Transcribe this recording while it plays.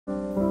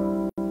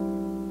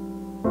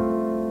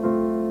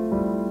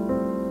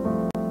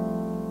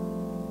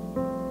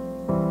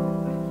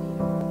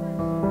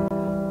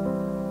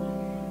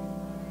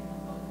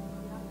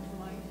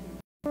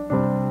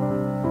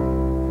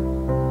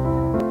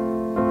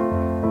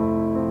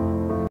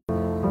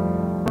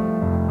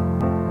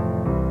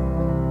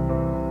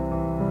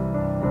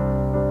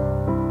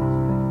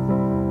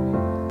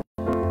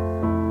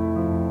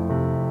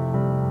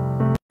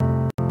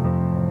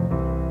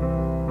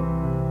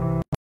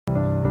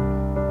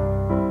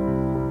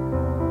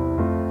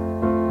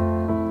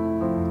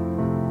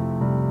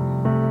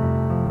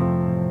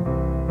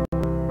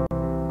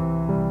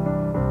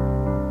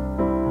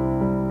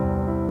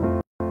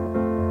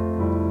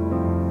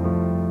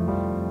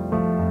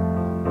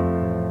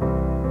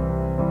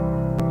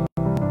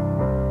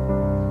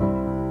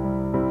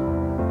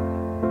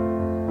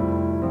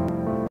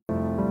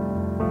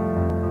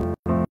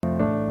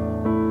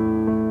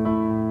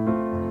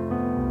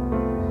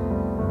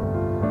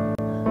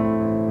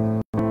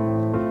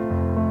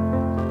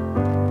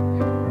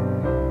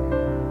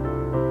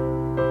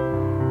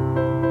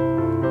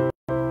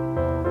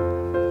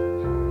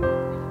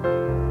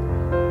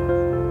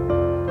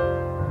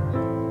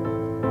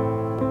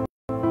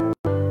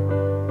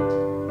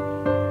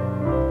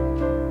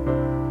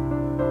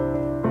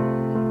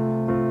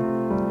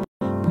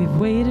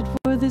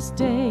this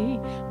day.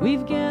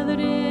 We've gathered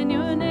in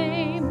your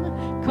name,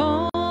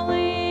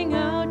 calling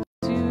out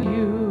to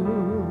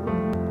you.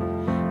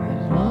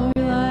 That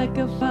glory like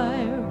a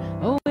fire,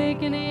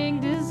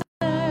 awakening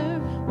desire,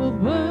 will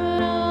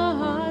burn our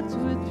hearts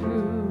with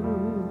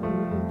truth.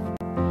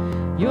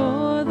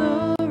 You're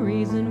the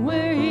reason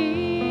we're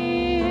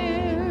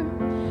here.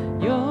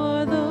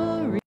 You're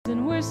the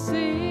reason we're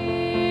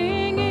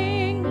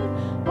singing.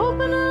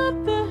 Open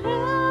up the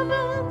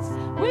heavens,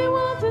 we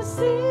want to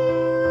see you.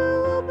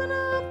 Open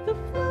up the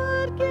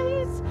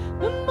floodgates,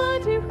 the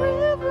mighty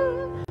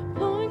river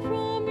flowing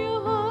from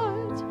your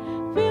heart,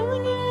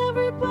 filling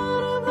every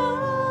part of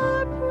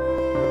our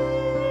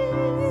praise.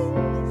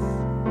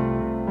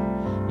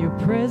 Your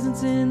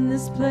presence in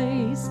this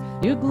place,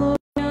 your glory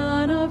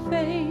on our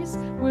face,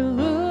 we're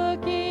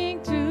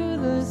looking to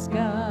the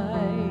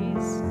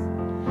skies.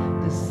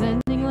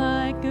 Descending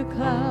like a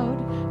cloud,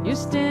 you're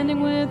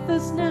standing with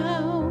us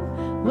now.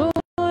 Lord,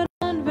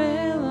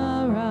 unveil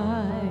our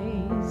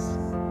eyes.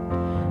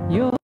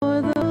 You're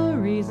the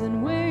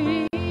reason we're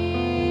here.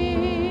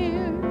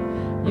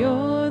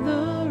 You're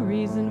the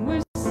reason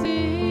we're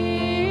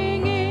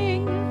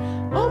singing.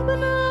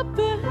 Open up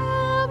the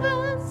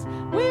heavens,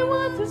 we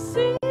want to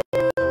see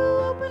you.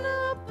 Open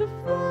up the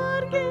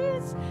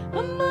floodgates,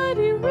 a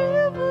mighty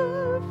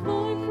river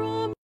flowing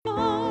from your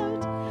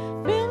heart,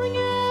 filling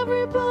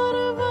every part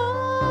of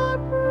our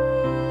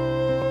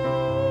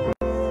praise.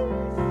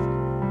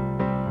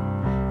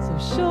 So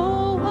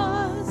show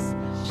us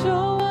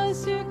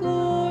your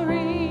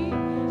glory.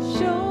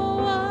 Show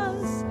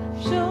us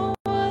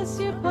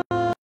your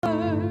power.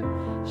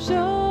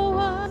 Show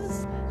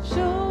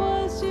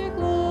us your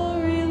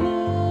glory,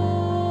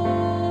 Lord.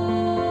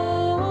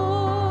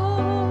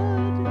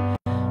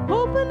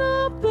 Open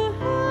up the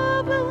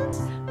heavens,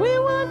 we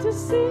want to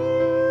see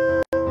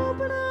you.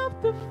 Open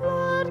up the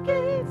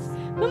floodgates,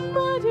 the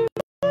mighty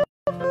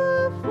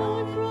river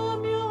flowing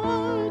from your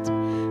heart,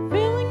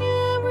 filling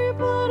every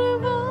part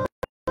of our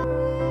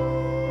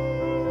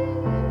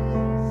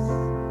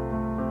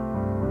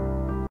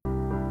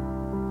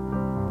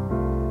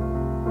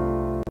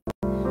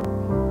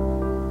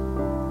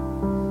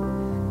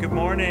Good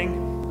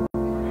morning.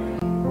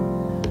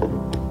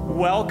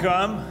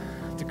 Welcome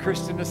to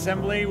Christian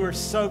Assembly. We're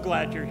so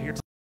glad you're here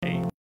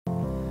today.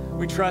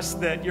 We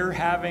trust that you're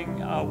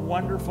having a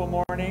wonderful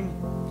morning.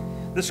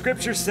 The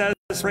scripture says,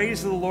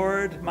 "Praise the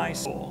Lord, my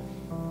soul.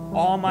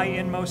 All my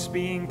inmost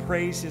being,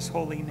 praise his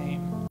holy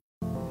name.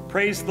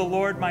 Praise the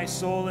Lord, my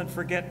soul, and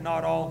forget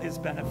not all his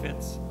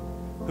benefits,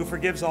 who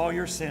forgives all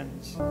your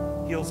sins,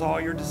 heals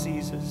all your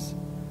diseases,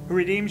 who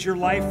redeems your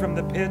life from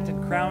the pit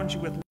and crowns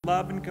you with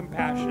love and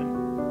compassion,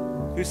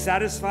 who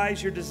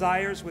satisfies your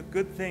desires with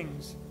good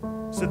things,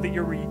 so that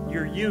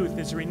your youth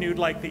is renewed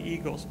like the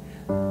eagles."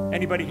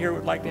 Anybody here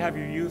would like to have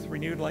your youth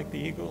renewed like the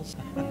eagles?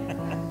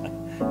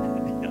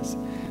 Yes.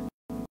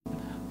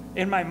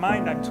 In my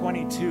mind, I'm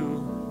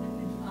 22,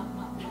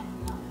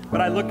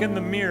 but I look in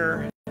the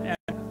mirror and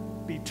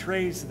it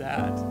betrays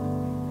that.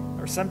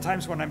 Or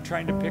sometimes when I'm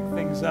trying to pick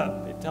things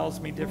up, it tells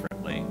me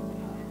differently.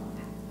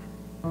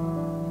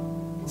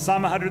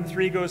 Psalm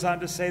 103 goes on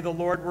to say, "The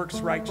Lord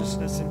works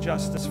righteousness and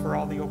justice for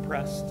all the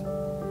oppressed.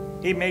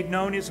 He made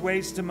known his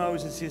ways to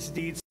Moses, his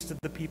deeds to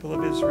the people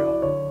of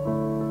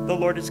Israel. The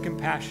Lord is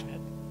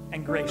compassionate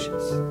and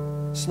gracious,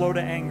 slow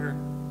to anger,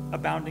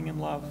 abounding in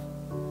love.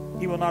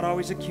 He will not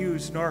always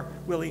accuse, nor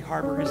will he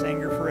harbor his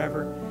anger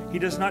forever. He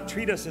does not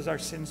treat us as our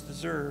sins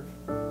deserve,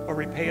 or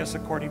repay us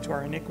according to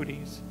our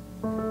iniquities.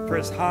 For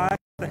as high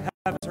as the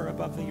heavens are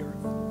above the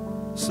earth,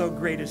 so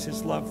great is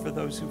his love for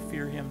those who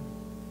fear him.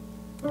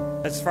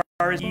 As far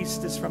as the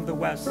east is from the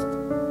west,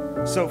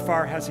 so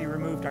far has he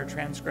removed our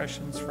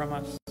transgressions from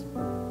us."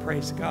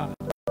 Praise God.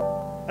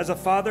 As a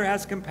father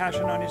has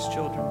compassion on his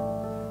children,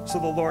 so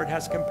the Lord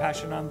has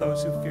compassion on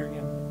those who fear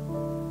him.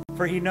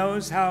 For he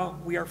knows how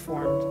we are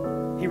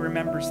formed. He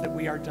remembers that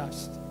we are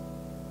dust.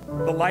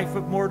 The life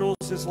of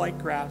mortals is like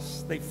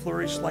grass. They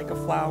flourish like a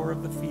flower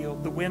of the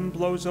field. The wind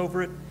blows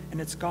over it, and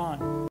it's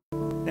gone,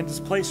 and its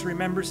place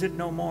remembers it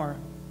no more.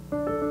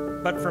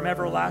 But from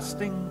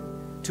everlasting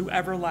to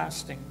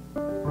everlasting,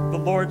 the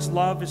Lord's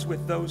love is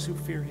with those who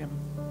fear him,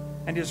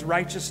 and his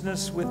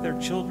righteousness with their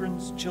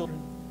children's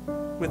children,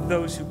 with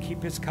those who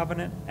keep his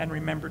covenant and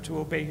remember to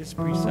obey his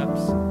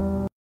precepts.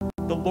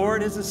 The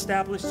Lord has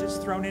established his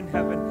throne in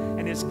heaven,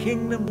 and his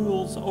kingdom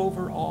rules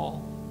over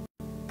all.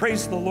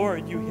 Praise the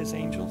Lord, you his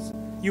angels,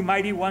 you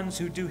mighty ones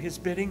who do his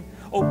bidding,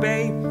 who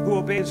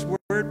obey his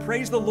word.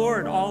 Praise the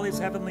Lord, all his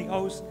heavenly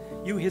hosts,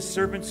 you his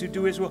servants who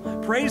do his will.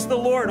 Praise the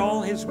Lord,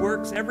 all his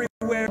works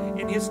everywhere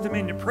in his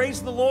dominion.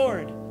 Praise the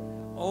Lord,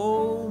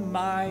 O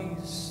my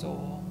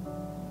soul.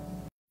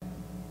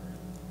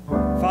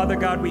 Father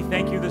God, we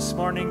thank you this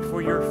morning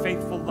for your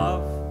faithful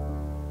love.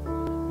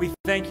 We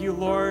thank you,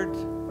 Lord,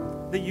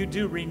 that you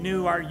do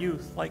renew our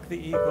youth like the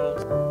eagle.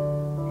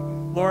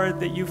 Lord,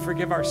 that you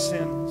forgive our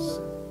sins.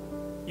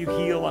 You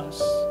heal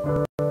us,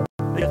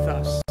 with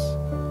us.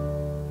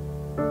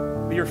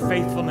 That your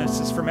faithfulness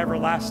is from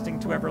everlasting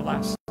to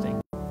everlasting.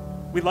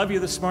 We love you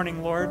this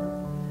morning, Lord,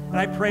 And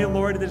I pray,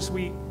 Lord, that as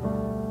we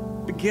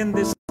begin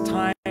this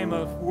time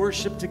of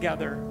worship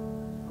together,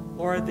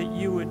 Lord, that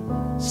you would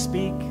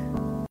speak,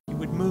 you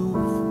would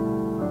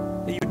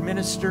move, that you would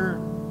minister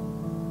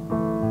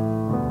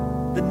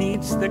the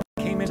needs that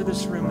came into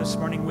this room this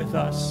morning with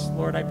us.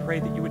 Lord, I pray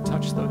that you would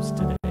touch those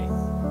today.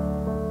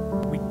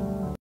 We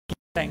give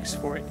thanks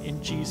for it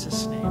in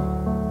Jesus' name.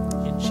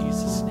 In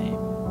Jesus' name.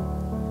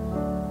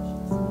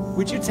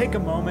 Would you take a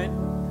moment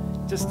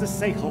just to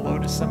say hello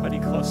to somebody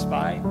close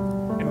by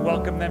and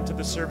welcome them to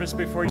the service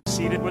before you're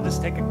seated? We'll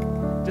just take a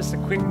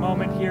quick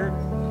moment here.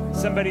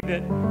 Somebody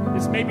that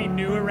is maybe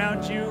new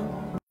around you,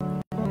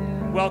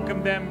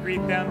 welcome them,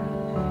 greet them.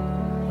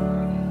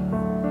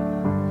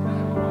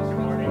 Good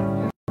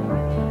morning.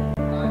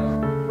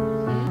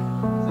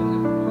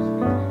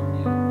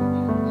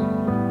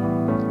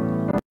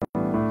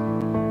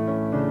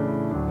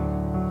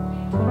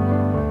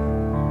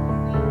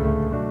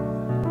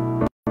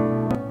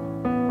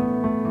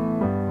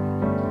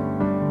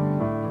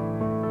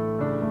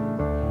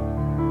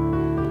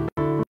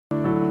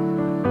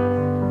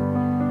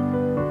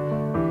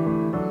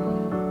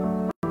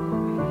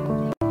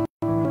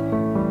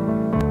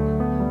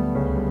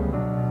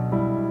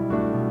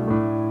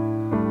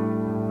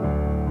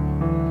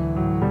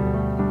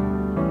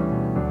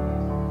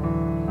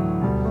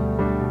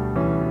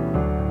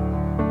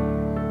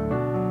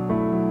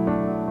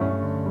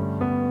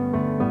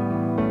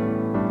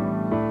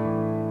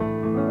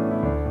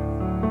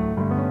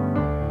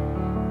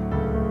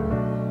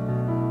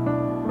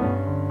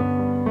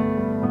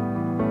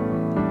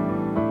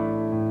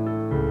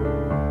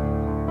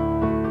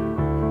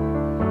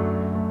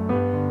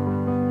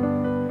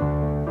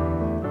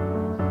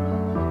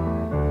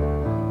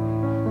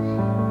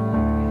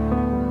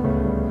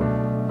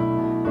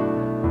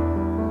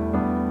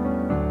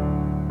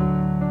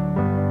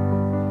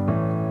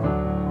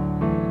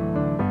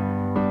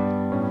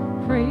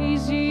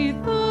 Praise ye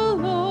the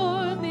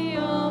Lord, the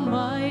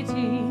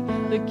Almighty,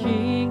 the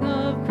King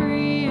of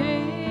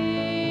creation.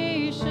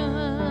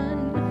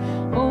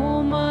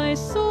 O my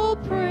soul,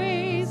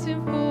 praise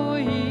him, for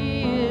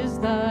he is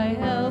thy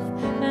health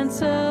and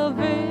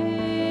salvation.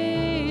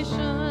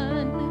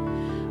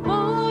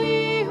 All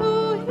ye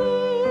who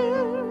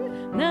hear,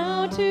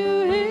 now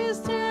to his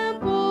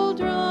temple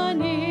draw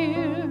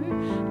near.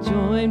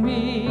 Join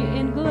me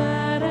in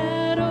glad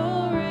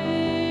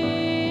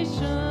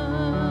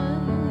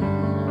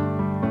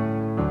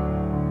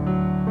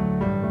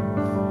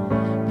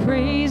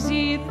praise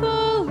ye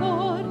the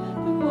Lord,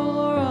 who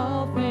o'er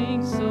all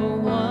things so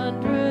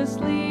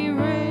wondrously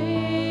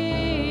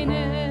reigneth,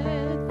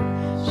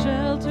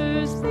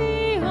 shelters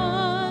thee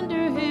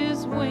under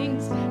his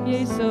wings,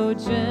 yea, so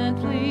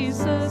gently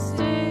sustaineth.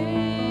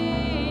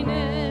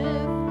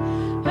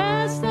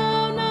 Hast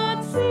thou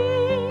not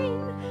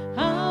seen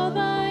how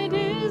thy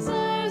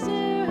desires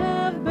there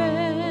have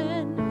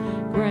been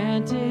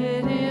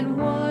granted in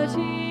what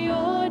he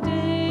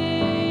ordained?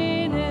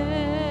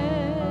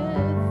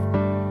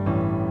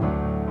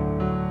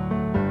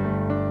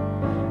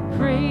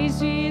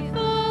 Praise ye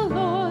the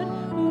Lord,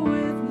 who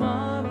with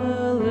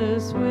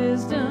marvelous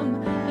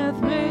wisdom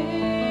hath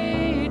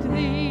made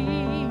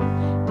thee,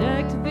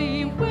 decked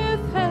thee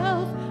with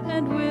health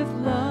and with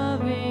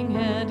loving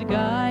hand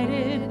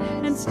guided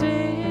and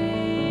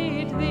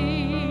stayed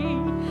thee.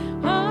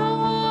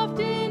 How oft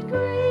in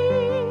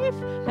grief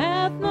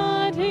hath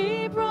not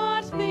he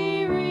brought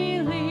thee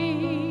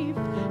relief,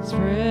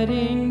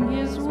 spreading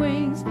his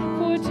wings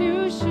for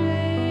to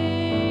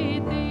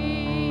shade thee.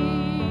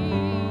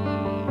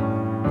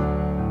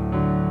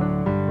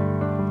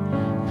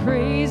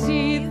 Praise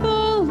ye the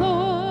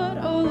Lord,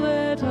 oh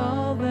let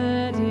all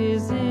that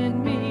is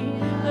in me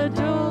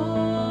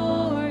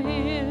adore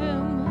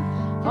him.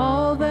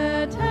 All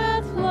that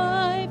hath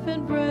life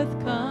and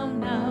breath come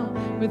now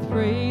with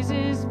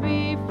praises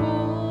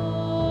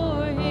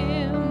before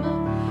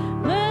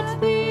him.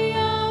 Let the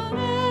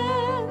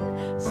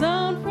amen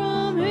sound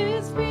from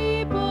his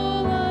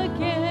people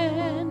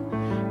again.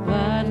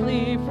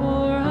 Gladly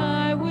for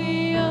I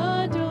we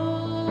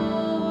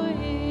adore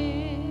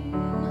him.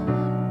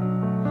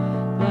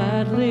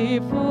 Gladly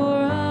for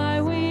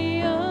I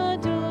we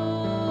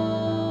adore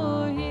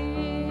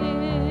him.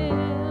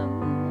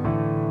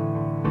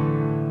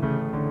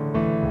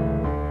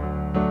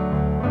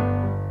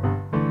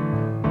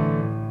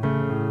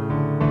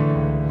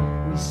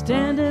 We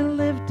stand and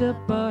lift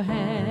up our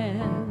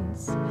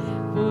hands,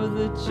 for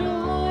the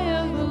joy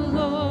of the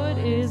Lord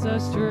is our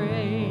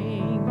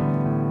strength.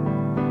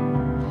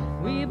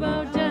 We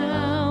bow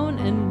down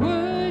and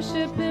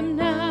worship him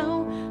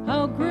now.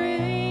 How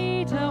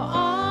great, how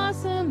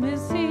awesome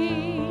is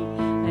he,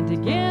 and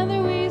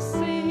together we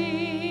sing.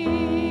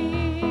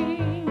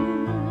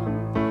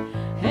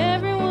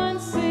 Everyone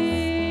sing.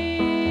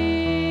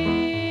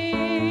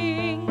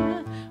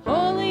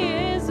 Holy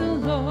is the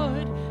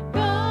Lord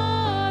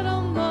God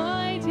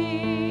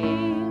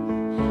Almighty.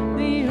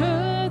 The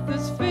earth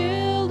is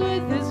filled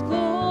with his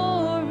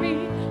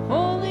glory.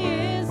 Holy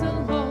is the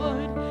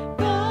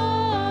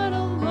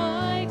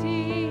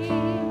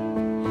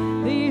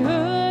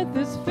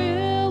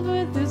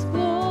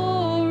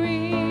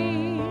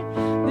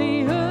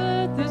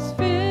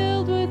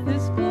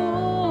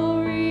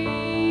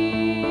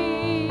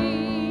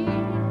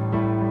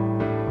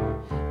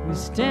We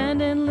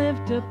stand and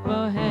lift up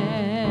our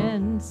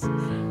hands,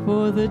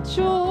 for the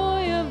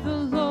joy of the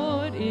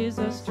Lord is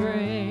our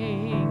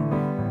strength.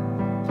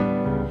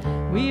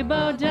 We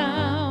bow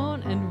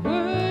down and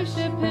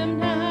worship him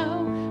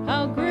now.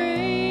 How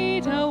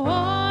great, how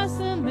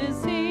awesome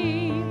is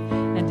he,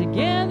 and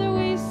together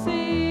we sing.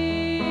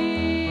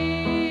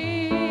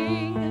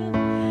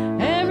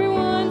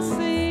 Everyone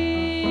sing.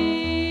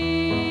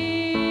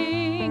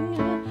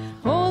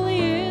 Holy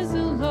is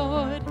the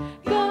Lord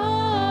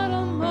God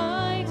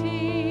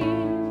Almighty.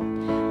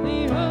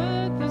 The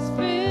earth is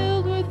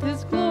filled with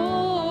his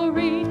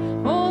glory.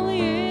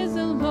 Holy is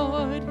the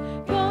Lord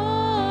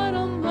God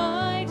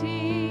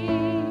Almighty.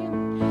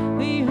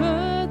 The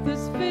earth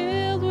is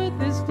filled with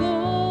his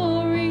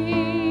glory.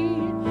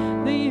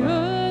 The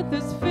earth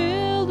is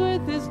filled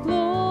with his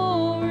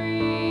glory.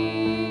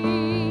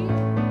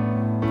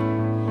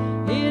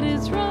 It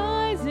is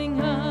rising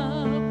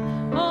up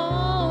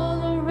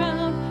all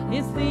around.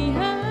 It's the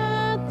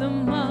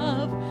anthem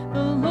of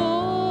the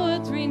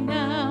Lord's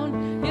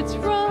renown. It's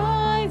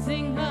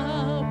rising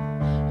up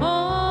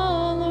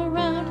all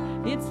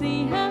around. It's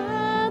the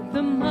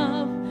anthem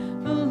of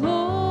the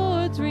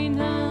Lord's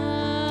renown.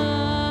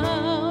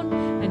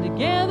 And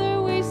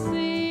together we sing.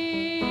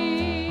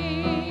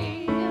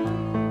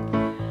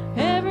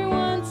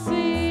 Everyone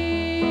sing.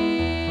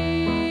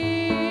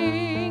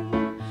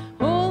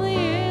 Holy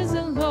is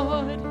the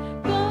Lord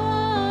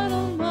God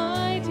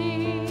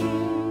Almighty.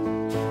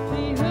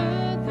 The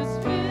earth is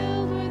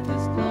filled with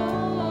his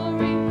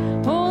glory.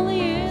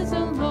 Holy is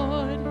the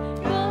Lord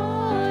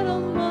God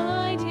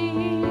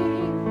Almighty.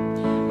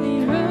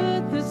 The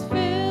earth is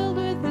filled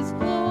with his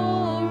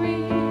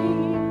glory.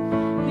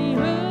 The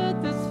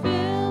earth is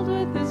filled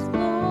with his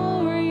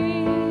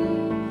glory.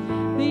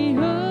 The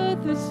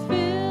earth is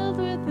filled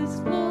with his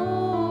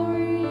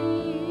glory.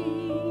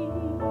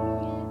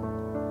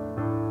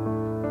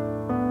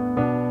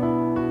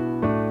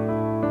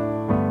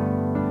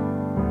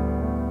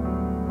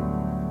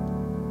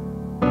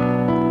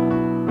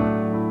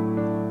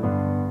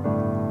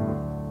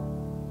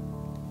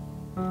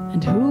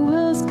 And who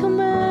else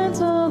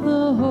commands all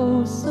the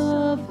hosts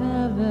of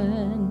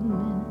heaven?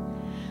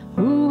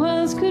 Who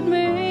else could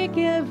make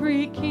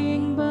every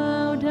king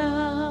bow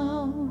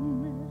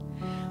down?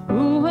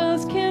 Who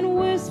else can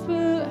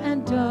whisper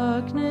and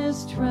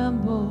darkness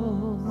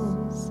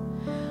trembles?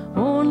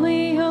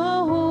 Only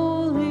a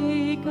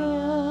holy God.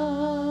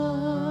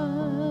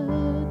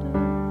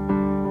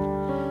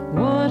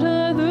 What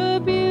other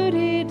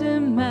beauty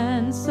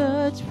demands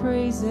such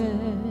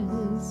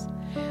praises?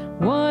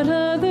 What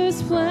other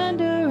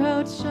splendor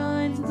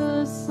outshines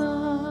the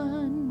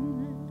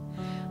sun?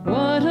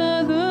 What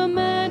other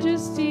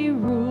majesty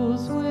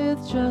rules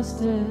with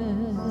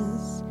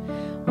justice?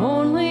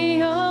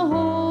 Only a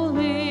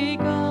holy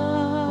God.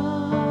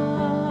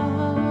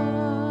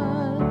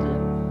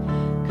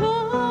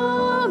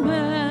 Come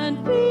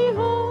and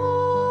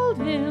behold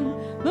him,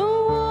 the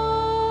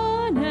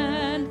one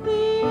and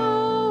the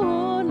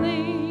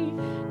only.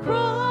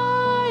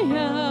 Cry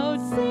out,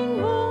 sing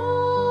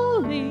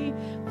holy,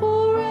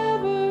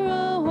 forever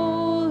a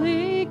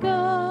holy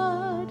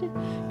God.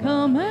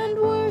 Come and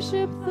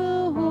worship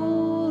the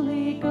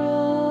holy God.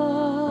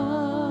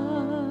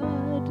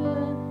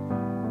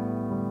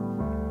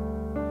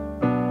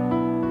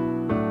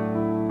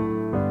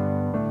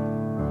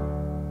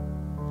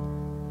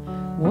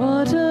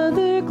 What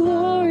other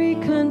glory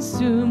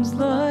consumes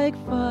like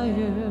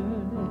fire?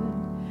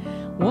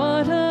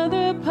 What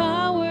other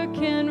power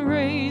can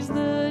raise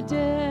the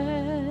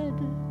dead?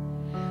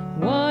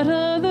 What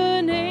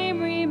other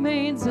name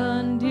remains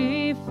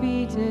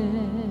undefeated?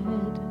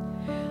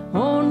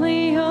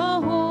 Only a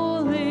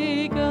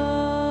holy God.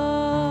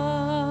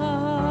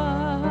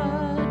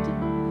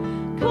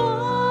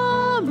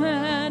 Come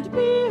and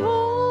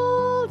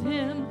behold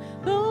him,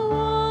 the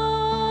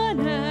one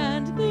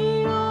and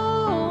the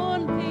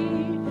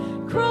only.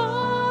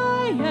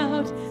 Cry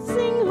out,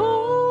 sing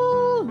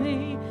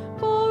holy,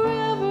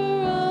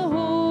 forever a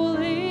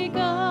holy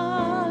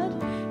God.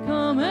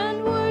 Come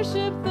and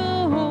worship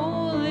the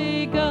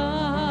holy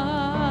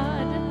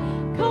God.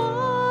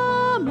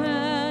 Come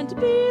and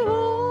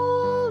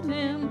behold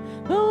him,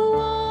 the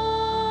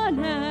one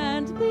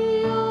and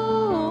the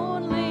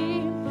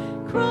only.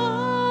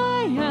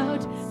 Cry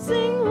out,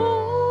 sing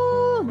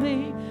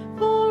holy,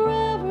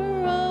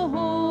 forever a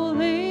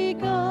holy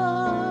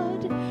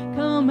God.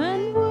 Come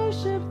and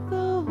worship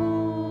the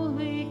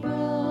holy God.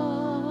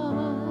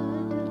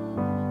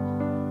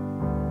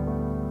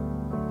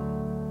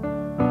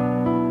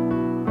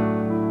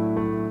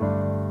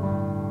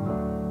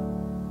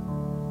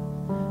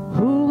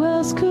 Who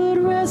else could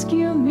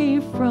rescue me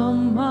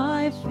from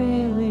my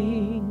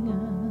failing?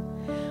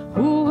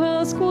 Who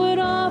else could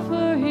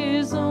offer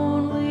his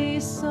only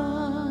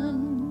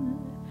Son?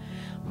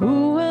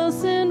 Who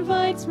else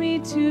invites me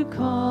to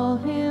call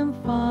him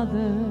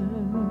Father?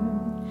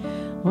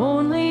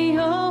 Only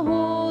a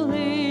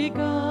holy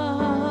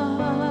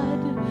God.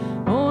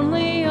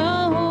 Only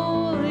a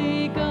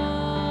holy God.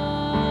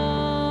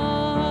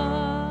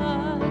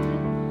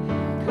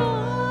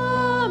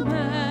 Come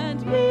and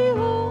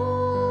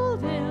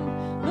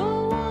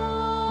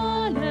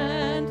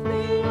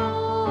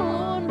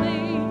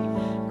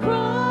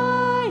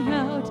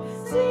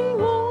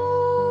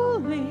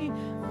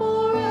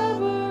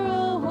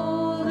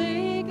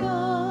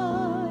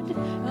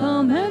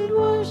and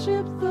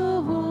worship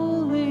the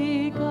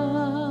Holy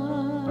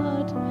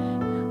God.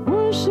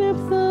 Worship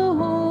the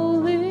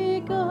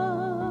Holy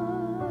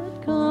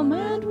God. Come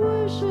and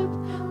worship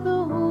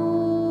the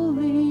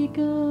Holy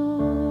God.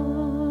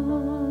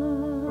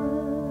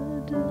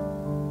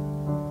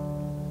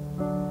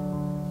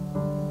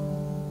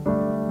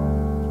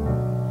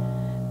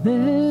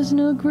 There's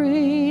no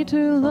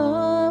greater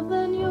love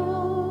than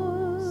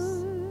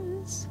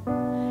yours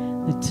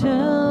that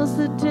tells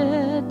the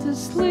dead to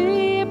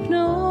sleep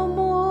no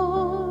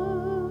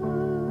more.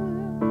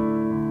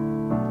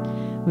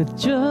 With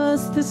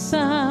just the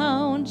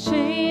sound,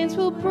 chains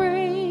will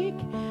break.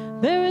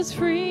 There is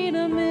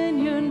freedom in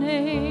your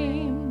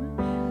name.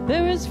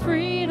 There is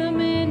freedom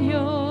in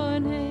your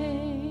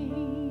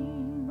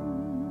name.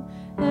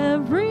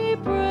 Every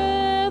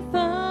breath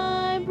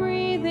I'm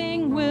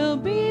breathing will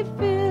be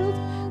filled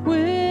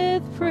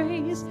with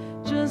praise,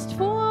 just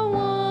for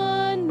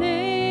one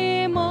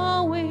name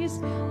always,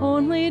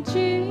 only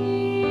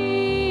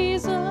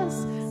Jesus.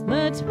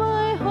 Let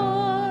my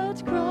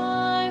heart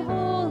cry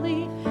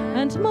holy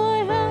and my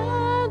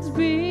hands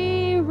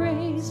be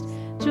raised,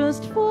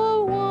 just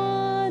for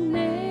one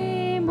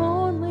name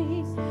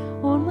only,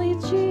 only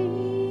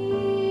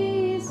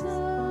Jesus.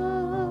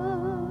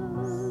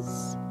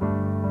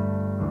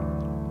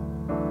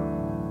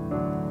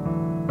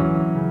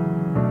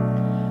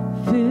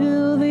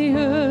 Fill the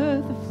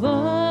earth,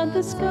 flood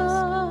the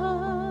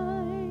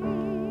sky.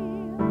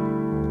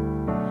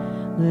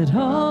 Let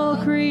all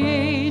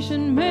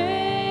creation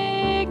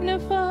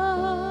magnify.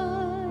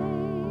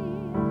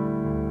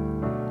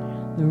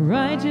 The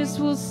righteous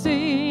will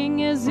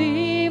sing as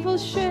evil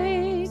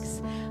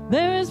shakes.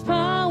 There is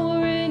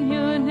power in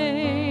your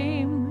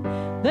name.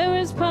 There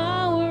is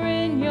power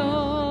in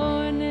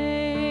your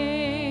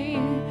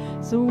name.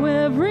 So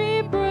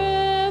every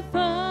breath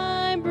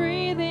I'm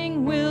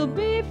breathing will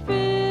be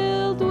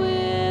filled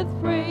with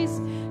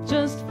praise,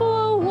 just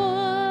for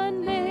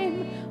one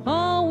name,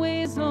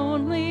 always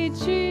only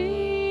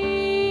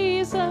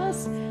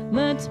Jesus.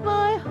 Let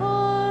my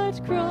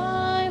heart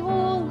cry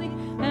holy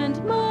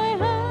and my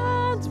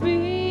hands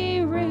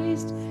be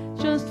raised,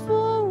 just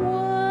for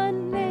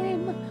one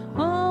name,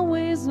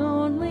 always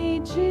only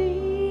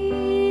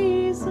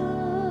Jesus.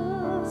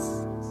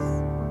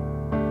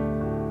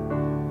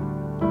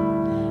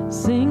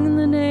 Sing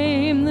the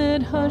name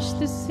that hushed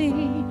the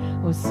sea.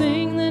 Oh,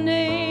 sing the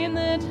name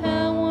that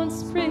hell won't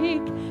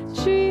speak.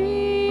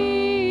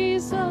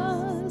 Jesus,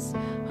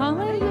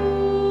 hallelujah.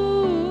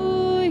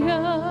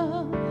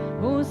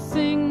 Oh,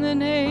 sing the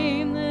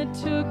name that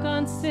took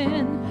on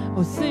sin.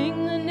 Oh,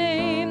 sing the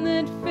name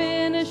that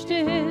finished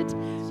it.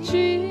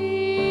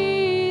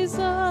 Jesus,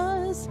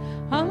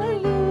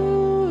 hallelujah.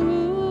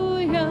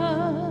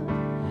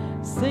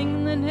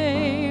 Sing the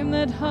name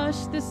that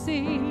hushed the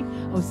sea.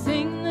 Oh,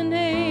 sing the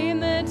name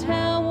that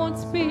hell won't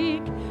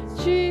speak.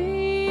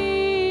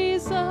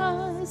 Jesus,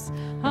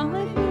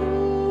 hallelujah.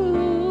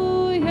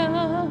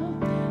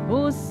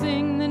 Oh,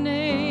 sing the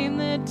name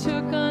that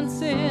took on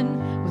sin.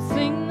 Oh,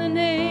 sing the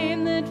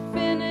name that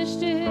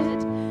finished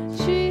it.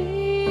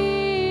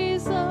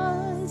 Jesus,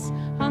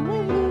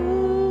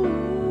 hallelujah.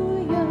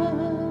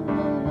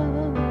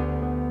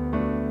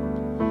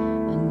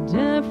 And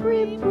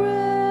every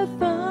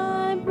breath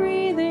I'm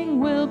breathing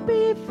will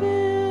be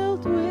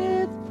filled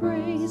with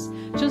praise,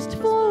 just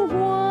for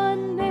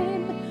one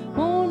name,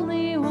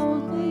 only,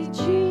 only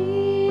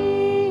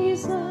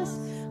Jesus.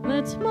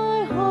 Let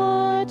my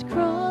heart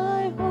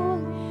cry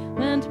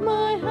holy and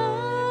my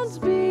hands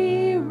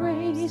be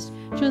raised,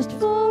 just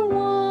for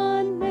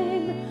one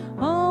name,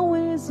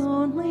 always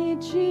only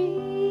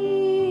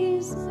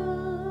Jesus.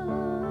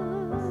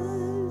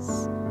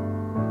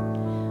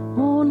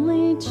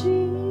 Only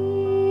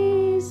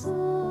Jesus.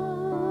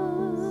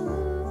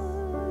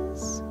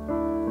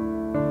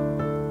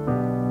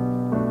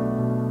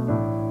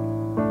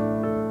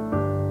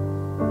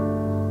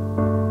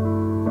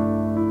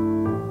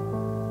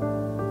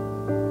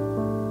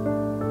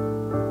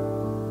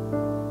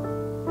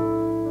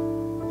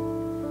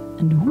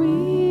 And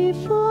we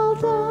fall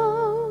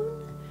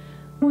down,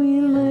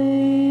 we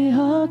lay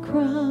our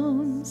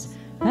crowns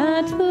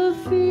at the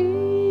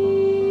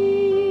feet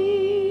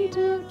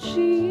of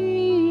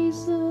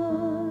Jesus.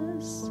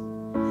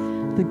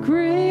 The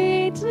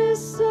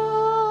greatness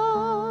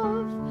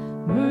of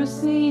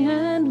mercy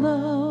and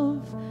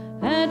love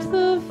at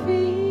the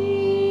feet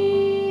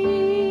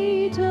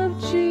of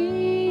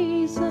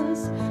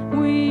Jesus.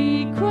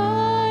 We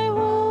cry,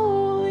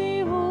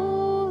 holy,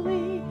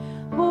 holy,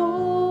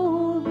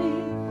 holy.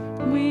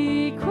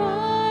 We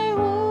cry,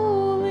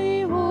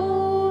 holy,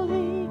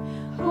 holy,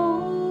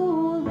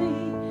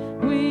 holy.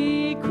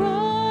 We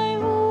cry,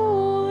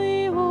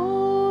 holy,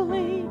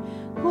 holy,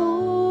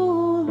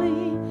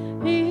 holy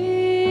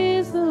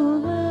is the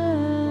Lamb.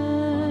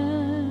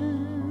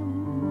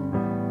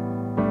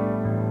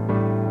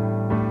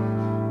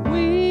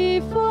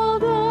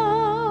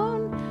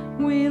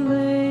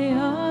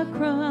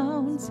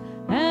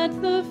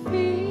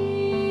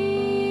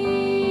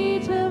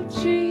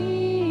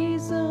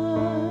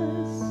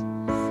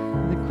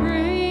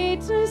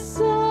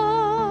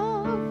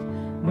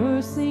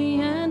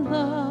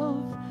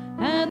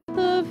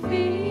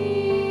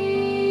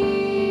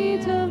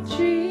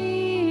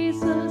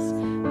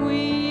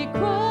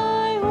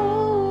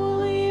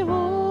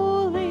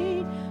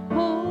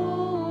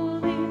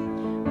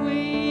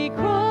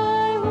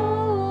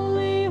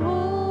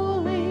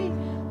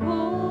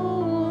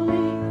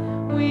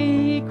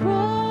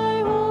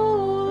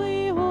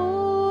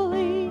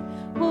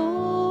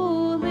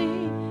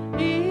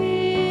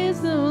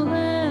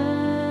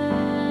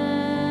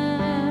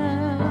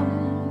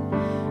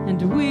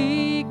 and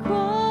we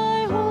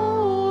cry,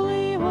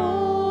 holy,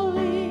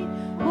 holy,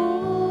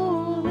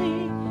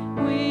 holy.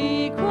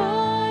 We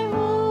cry,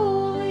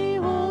 holy,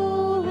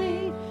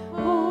 holy,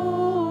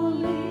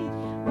 holy.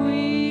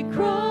 We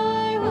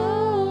cry,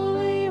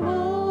 holy,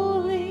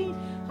 holy,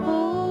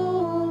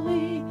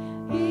 holy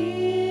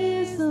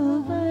is the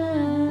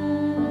Lamb.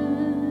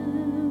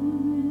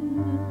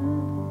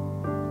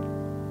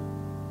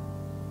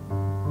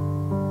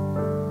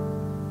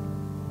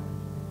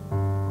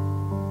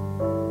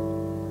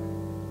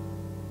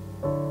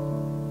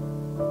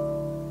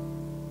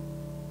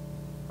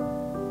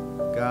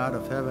 God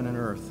of heaven and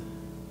earth,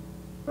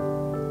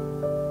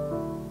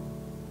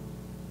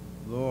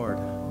 Lord,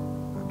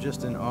 I'm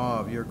just in awe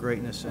of your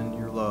greatness and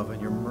your love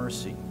and your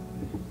mercy.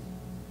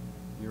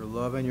 Your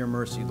love and your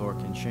mercy, Lord,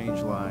 can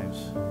change lives.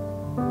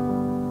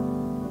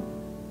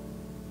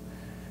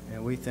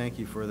 And we thank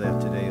you for that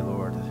today,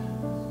 Lord.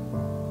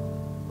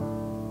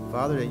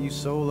 Father, that you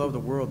so loved the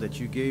world that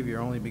you gave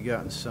your only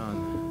begotten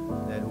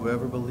Son, that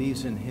whoever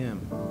believes in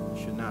him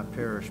should not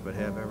perish but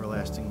have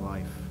everlasting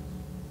life.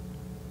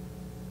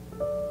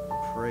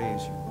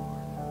 Praise you,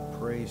 Lord.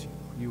 Praise you.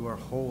 You are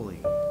holy.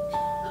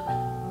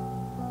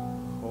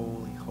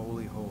 Holy,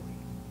 holy, holy.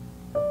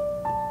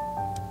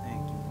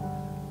 Thank you,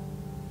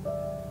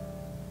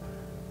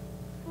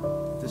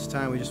 Lord. This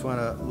time we just want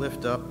to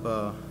lift up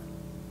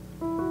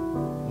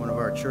one of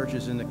our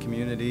churches in the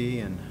community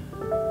and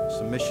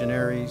some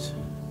missionaries,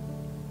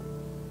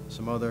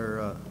 some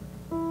other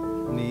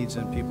needs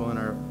and people in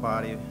our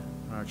body, in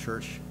our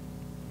church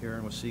here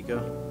in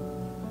Waseca.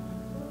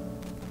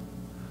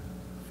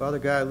 Father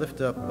God, I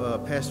lift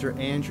up Pastor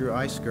Andrew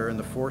Eisker in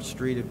the 4th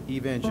Street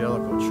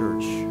Evangelical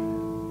Church.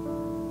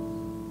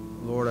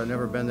 Lord, I've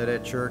never been to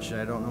that church, and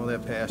I don't know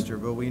that pastor,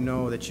 but we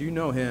know that you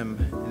know him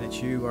and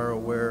that you are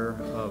aware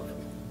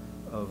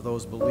of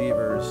those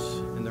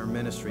believers in their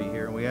ministry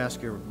here. And we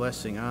ask your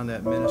blessing on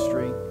that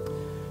ministry.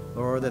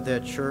 Lord,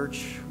 that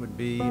church would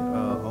be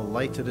a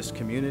light to this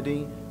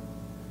community,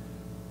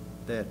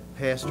 that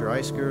Pastor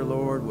Eisker,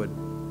 Lord, would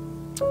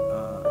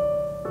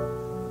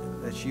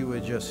that you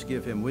would just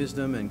give him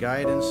wisdom and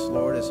guidance,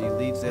 Lord, as he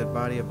leads that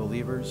body of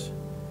believers.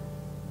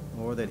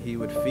 Lord, that he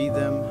would feed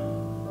them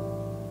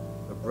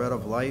the bread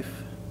of life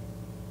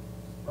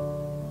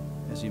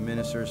as he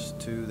ministers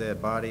to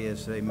that body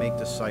as they make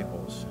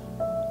disciples.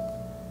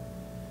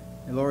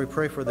 And Lord, we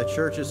pray for the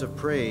churches of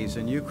praise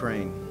in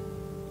Ukraine.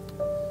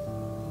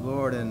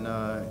 Lord, and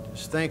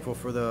just thankful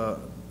for the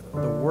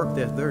work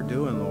that they're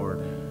doing,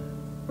 Lord.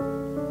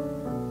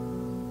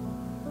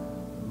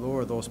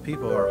 Lord, those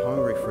people are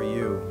hungry for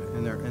you,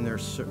 and they're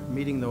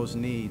meeting those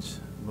needs.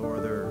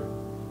 Lord,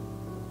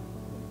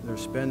 they're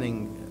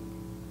spending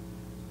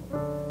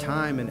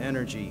time and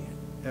energy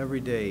every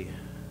day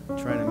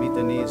trying to meet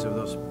the needs of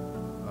those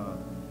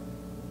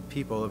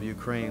people of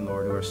Ukraine,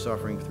 Lord, who are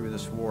suffering through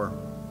this war.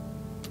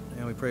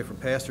 And we pray for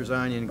Pastors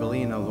Anya and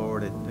Galena,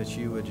 Lord, that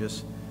you would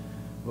just,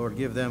 Lord,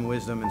 give them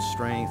wisdom and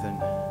strength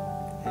and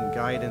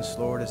guidance,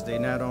 Lord, as they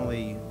not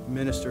only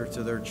minister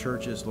to their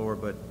churches, Lord,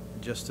 but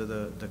just to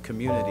the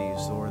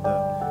communities, Lord,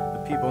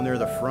 the people near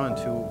the front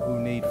who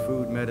need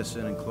food,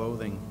 medicine, and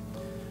clothing.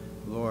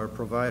 Lord,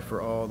 provide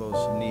for all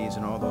those needs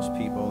and all those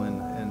people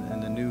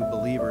and the new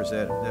believers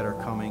that are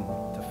coming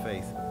to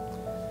faith.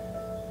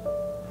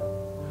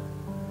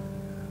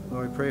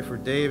 Lord, we pray for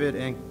David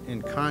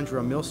and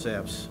Kondra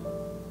Millsaps,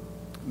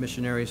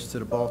 missionaries to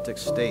the Baltic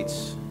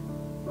states.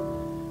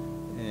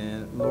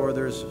 And Lord,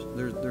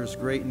 there's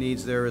great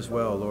needs there as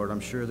well, Lord. I'm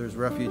sure there's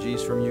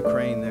refugees from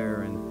Ukraine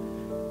there, and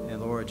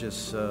Lord,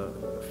 just,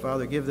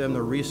 Father, give them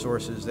the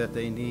resources that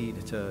they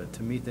need to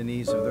meet the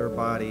needs of their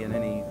body and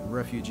any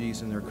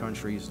refugees in their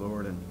countries,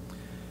 Lord.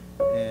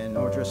 And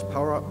Lord, just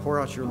pour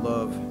out your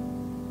love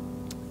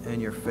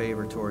and your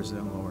favor towards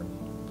them, Lord.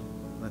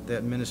 Let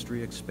that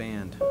ministry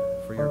expand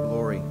for your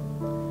glory.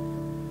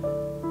 And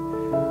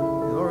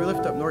Lord, we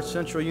lift up North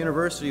Central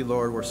University,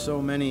 Lord, where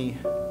so many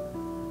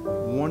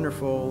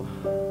wonderful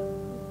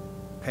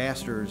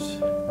pastors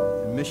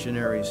and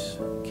missionaries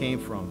came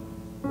from,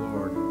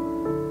 Lord,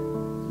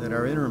 that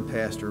our interim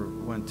pastor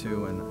went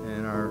to,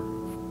 and our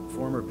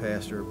former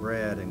pastor,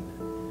 Brad, and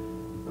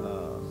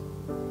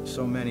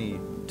so many,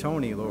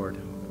 Tony, Lord.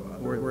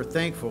 We're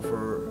thankful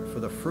for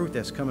the fruit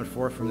that's coming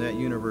forth from that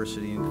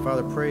university. And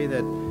Father, pray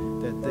that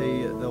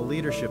the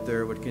leadership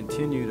there would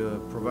continue to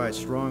provide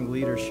strong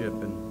leadership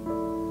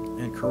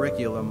and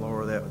curriculum,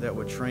 Lord, that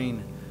would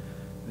train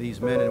these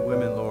men and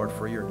women, Lord,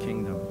 for your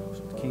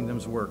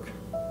kingdom's work.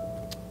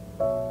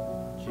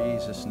 In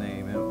Jesus'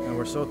 name. And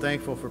we're so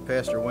thankful for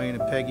Pastor Wayne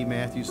and Peggy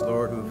Matthews,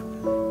 Lord,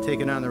 who've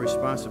taken on the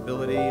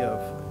responsibility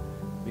of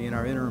being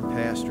our interim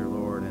pastor,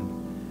 Lord, and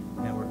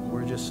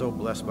we're just so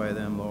blessed by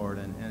them, Lord,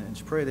 and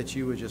just pray that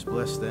you would just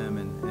bless them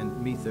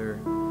and meet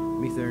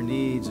their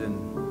needs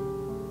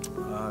and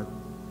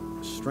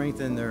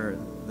strengthen their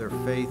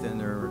faith and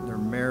their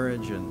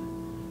marriage, and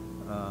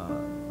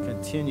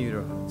continue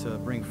to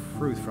bring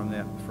fruit from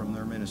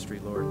their ministry,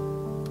 Lord.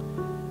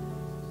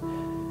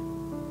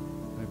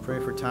 We pray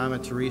for Tom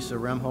and Teresa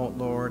Remholt,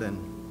 Lord, and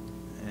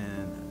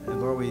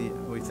And Lord,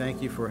 we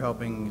thank you for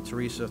helping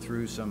Teresa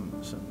through some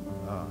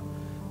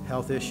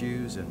health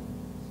issues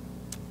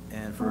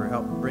and for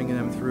help bringing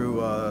them through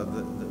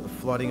the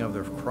flooding of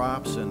their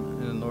crops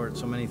and Lord,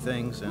 so many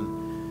things.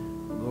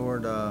 And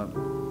Lord,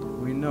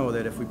 we know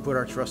that if we put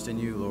our trust in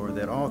you, Lord,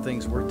 that all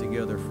things work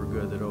together for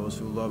good to those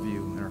who love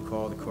you and are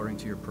called according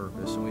to your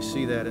purpose. And we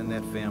see that in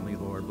that family,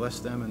 Lord. Bless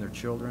them and their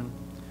children.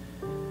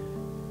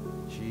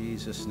 In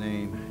Jesus'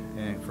 name.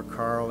 And for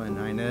Carl and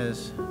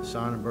Inez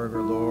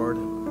Sonnenberger, Lord,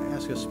 I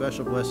ask a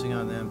special blessing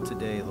on them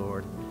today,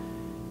 Lord.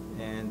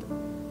 And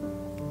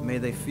may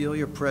they feel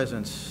your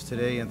presence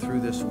today and through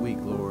this week,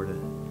 Lord,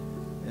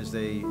 as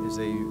they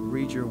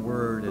read your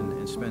word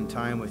and spend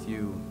time with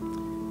you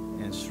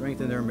and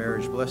strengthen their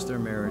marriage, bless their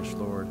marriage,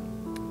 Lord.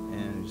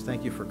 And just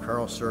thank you for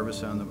Carl's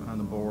service on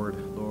the board,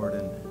 Lord,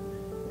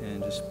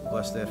 and just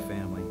bless that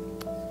family.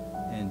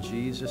 In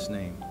Jesus'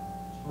 name,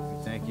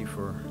 we thank you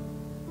for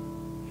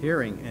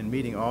hearing and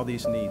meeting all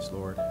these needs,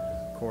 Lord,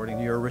 according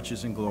to your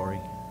riches and glory.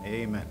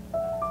 Amen.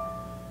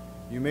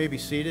 You may be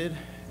seated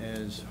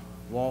as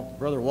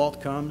Brother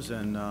Walt comes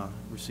and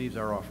receives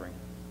our offering.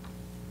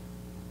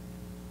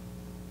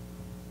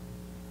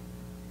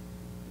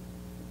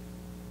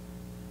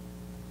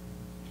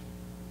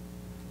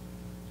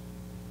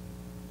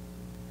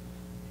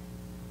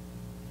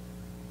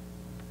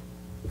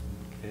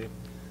 Okay.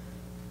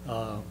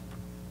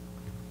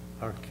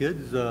 Our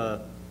kids,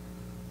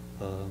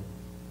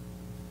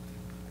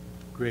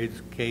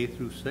 grades K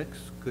through 6,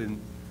 can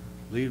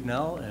leave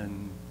now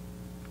and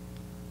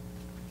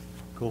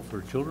go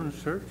for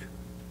children's church.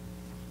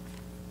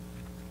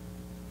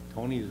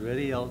 Tony's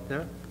ready out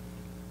there.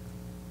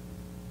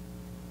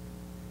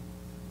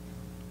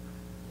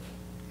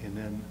 And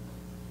then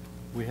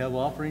we have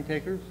offering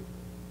takers.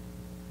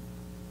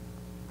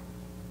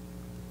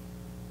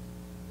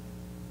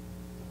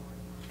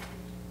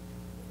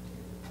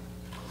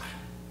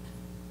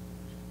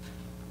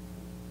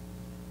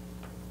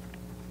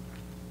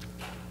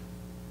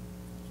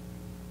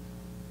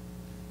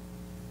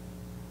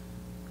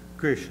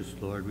 Gracious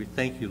Lord, we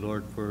thank you,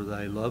 Lord, for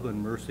thy love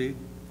and mercy,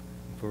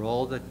 for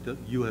all that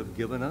you have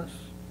given us.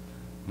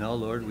 Now,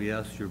 Lord, we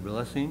ask your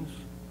blessings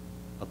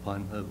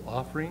upon the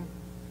offering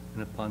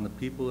and upon the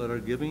people that are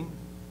giving.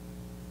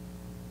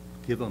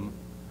 Give them,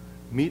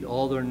 meet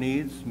all their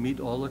needs, meet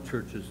all the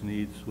church's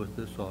needs with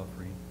this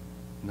offering.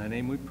 In thy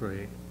name we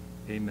pray,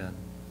 amen.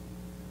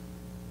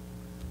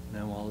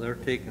 Now, while they're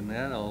taking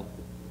that, I'll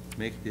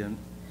make the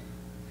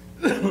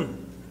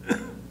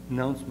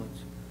announcements.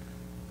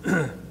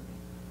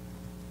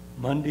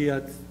 Monday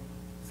at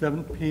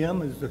 7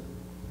 p.m. is the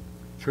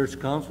church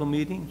council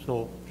meeting,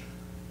 so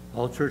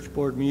all church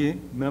board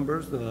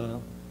members,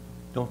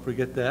 don't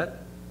forget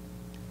that.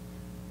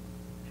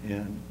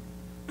 And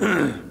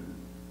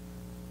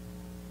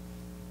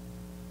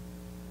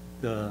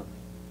they're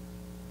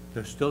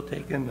still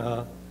taking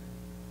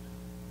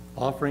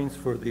offerings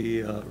for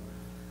the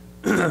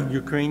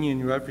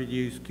Ukrainian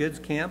refugees kids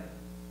camp.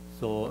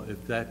 So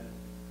if that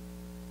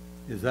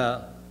is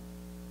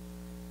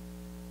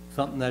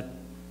something that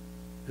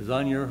is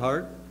on your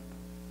heart,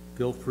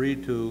 feel free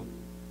to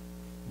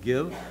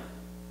give.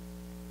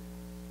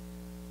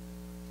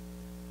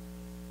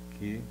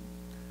 Okay.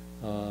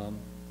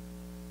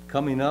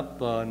 Coming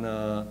up on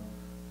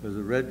there's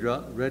a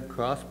Red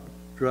Cross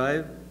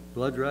drive,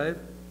 blood drive,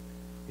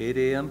 8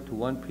 a.m. to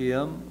 1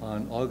 p.m.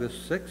 on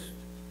August 6th.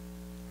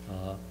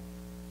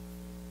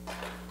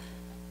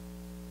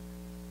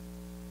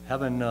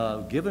 Having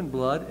given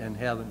blood and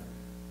having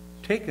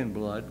taken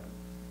blood,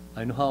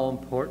 I know how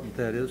important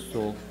that is,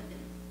 so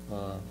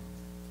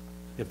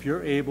if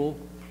you're able,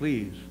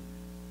 please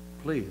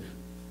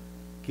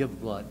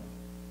give blood.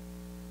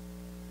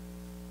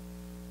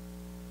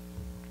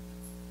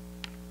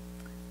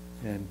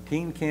 And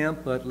teen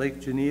camp at Lake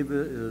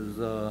Geneva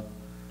is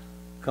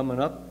coming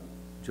up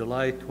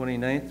July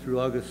 29th through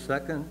August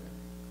 2nd.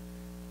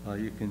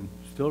 You can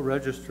still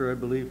register, I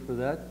believe, for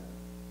that.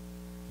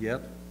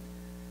 Yep.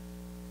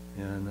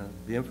 And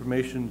the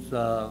information's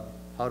how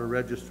to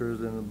register is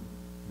in the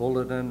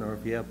bulletin, or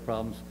if you have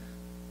problems,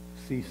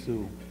 see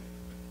Sue.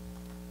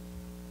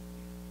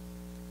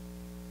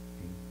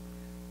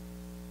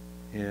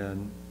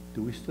 And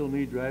do we still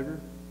need drivers?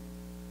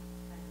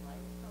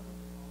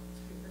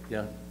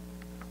 Yeah.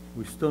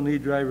 We still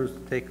need drivers to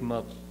take them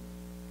up.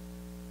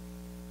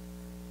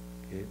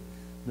 Okay.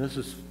 And this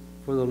is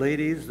for the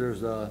ladies.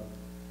 There's a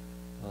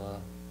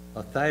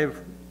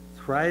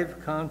Thrive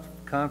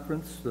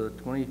Conference, the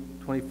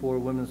 2024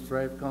 Women's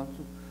Thrive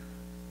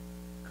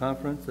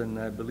Conference, and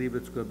I believe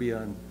it's going to be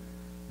on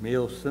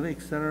Mayo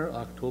Civic Center,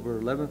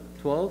 October 11th,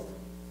 12th.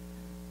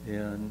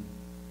 And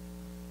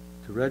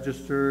to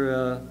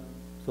register,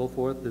 so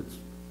forth, it's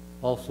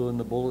also in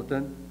the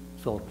bulletin.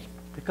 So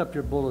pick up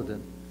your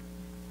bulletin.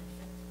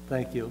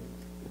 Thank you.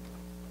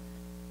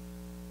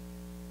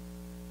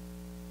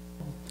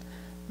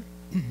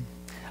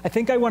 I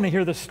think I want to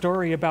hear the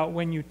story about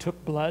when you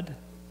took blood.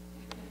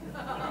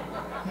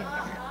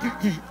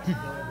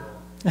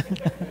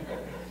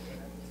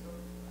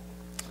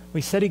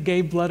 We said he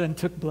gave blood and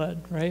took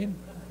blood, right?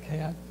 Okay.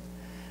 Okay.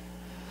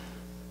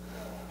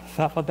 I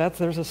thought, well,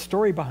 there's a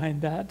story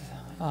behind that,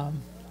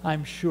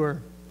 I'm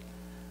sure.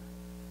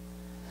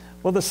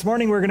 Well, this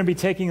morning we're going to be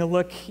taking a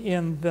look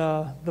in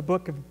the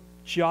book of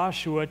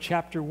Joshua,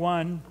 chapter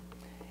 1.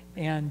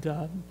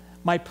 And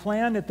my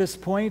plan at this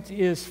point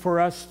is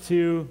for us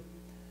to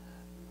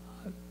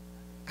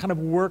kind of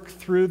work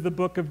through the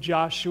book of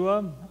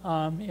Joshua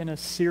in a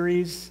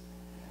series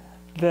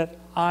that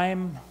I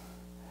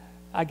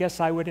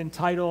guess I would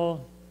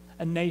entitle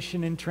A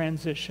Nation in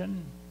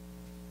Transition.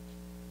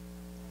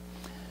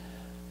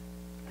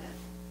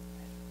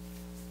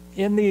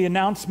 In the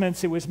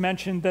announcements, it was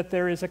mentioned that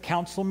there is a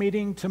council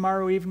meeting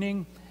tomorrow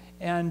evening,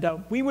 and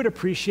we would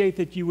appreciate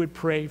that you would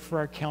pray for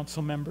our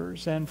council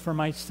members and for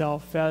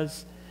myself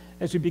as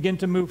we begin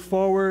to move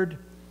forward,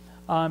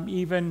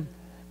 even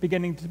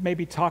beginning to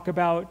maybe talk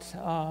about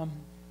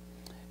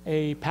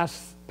a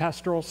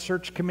pastoral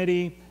search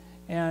committee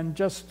and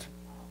just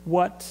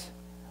what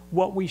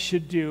we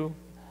should do.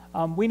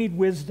 We need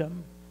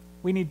wisdom.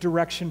 We need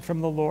direction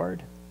from the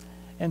Lord.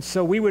 And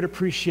so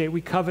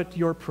we covet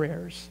your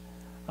prayers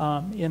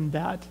in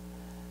that.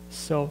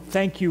 So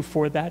thank you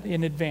for that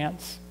in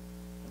advance.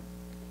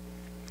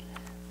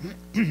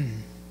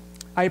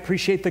 I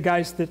appreciate the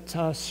guys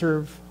that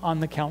serve on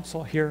the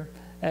council here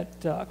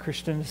at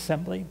Christian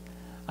Assembly.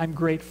 I'm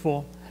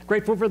grateful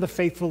for the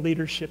faithful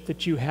leadership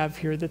that you have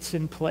here that's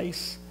in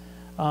place.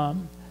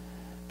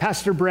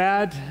 Pastor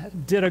Brad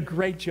did a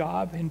great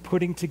job in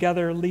putting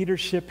together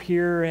leadership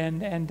here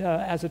and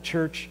as a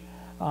church.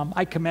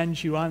 I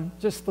commend you on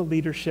just the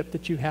leadership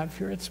that you have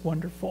here. It's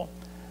wonderful.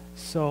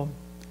 So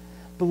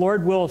the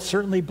Lord will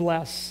certainly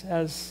bless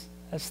as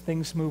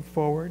things move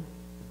forward.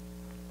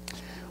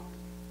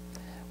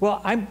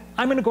 Well, I'm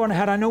going to go on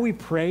ahead. I know we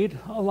prayed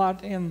a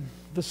lot in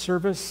the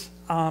service.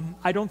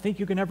 I don't think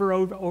you can ever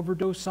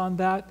overdose on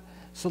that.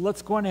 So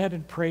let's go on ahead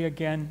and pray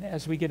again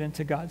as we get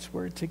into God's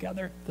word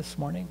together this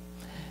morning.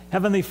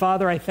 Heavenly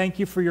Father, I thank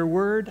you for your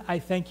word. I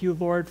thank you,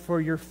 Lord,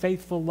 for your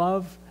faithful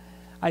love.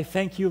 I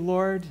thank you,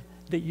 Lord,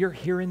 that you're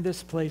here in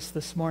this place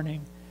this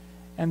morning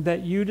and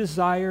that you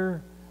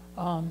desire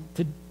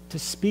to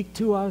speak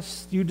to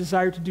us. You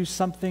desire to do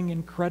something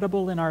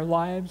incredible in our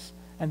lives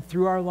and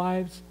through our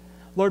lives.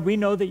 Lord, we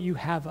know that you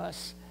have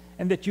us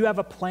and that you have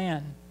a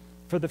plan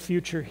for the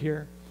future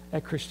here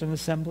at Christian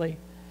Assembly.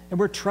 And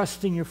we're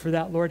trusting you for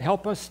that, Lord.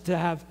 Help us to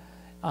have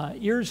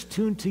ears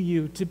tuned to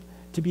you,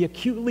 to be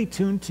acutely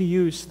tuned to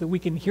you so that we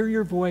can hear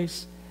your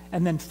voice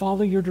and then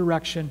follow your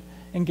direction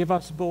and give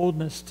us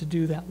boldness to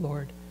do that,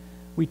 Lord.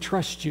 We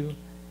trust you.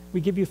 We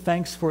give you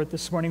thanks for it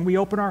this morning. We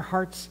open our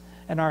hearts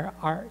and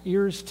our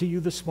ears to you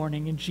this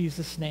morning. In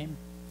Jesus' name,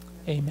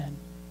 amen.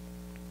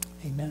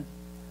 Amen.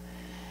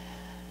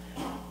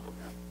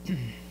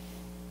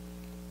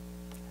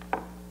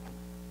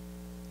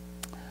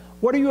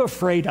 What are you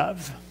afraid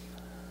of?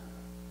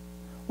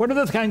 What are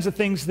the kinds of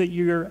things that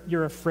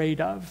you're afraid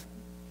of?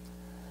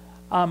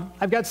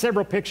 I've got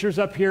several pictures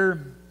up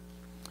here.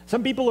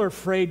 Some people are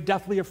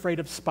deathly afraid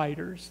of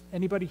spiders.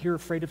 Anybody here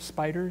afraid of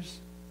spiders?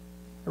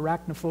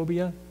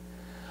 Arachnophobia?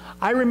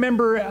 I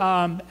remember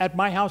at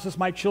my house as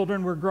my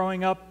children were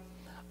growing up,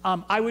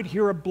 I would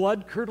hear a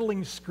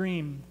blood-curdling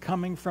scream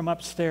coming from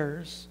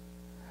upstairs.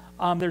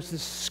 There's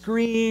this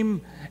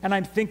scream, and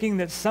I'm thinking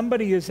that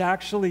somebody is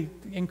actually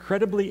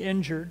incredibly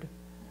injured.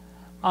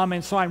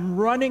 And so I'm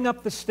running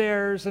up the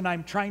stairs, and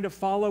I'm trying to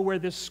follow where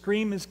this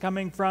scream is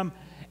coming from.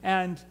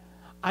 And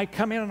I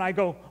come in, and I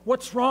go,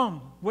 "What's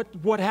wrong?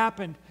 What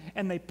happened?"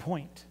 And they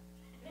point.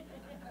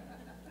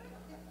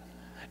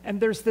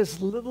 And there's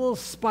this little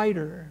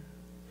spider.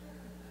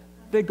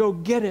 They go,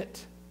 "Get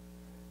it.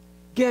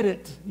 Get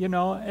it,"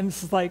 and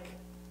it's like,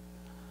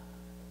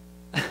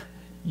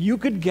 you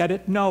could get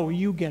it. No,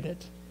 you get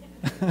it.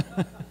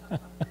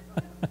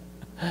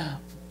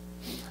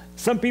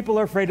 Some people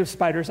are afraid of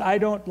spiders. I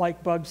don't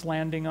like bugs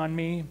landing on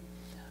me.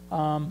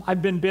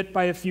 I've been bit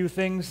by a few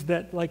things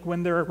that, like,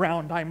 when they're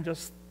around, I'm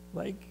just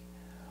like,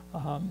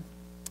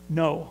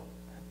 no.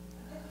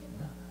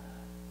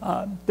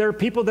 There are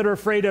people that are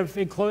afraid of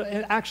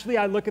and actually,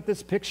 I look at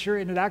this picture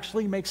and it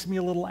actually makes me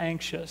a little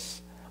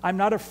anxious. I'm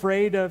not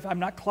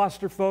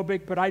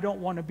claustrophobic, but I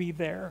don't want to be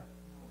there.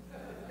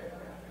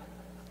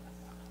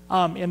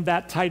 In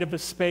that tight of a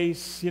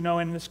space,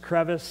 in this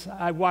crevice.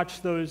 I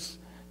watch those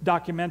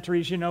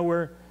documentaries,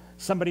 where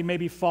somebody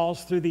maybe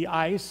falls through the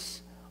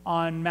ice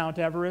on Mount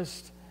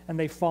Everest and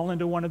they fall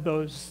into one of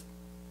those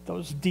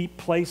deep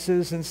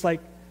places, and it's like,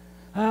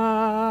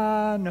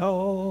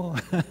 no.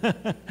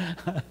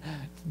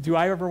 Do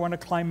I ever want to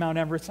climb Mount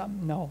Everest?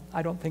 No,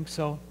 I don't think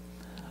so.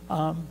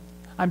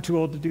 I'm too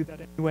old to do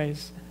that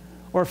anyways.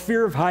 Or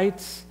fear of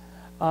heights.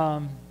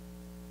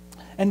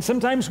 And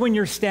sometimes when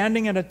you're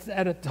standing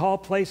at a tall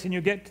place and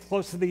you get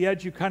close to the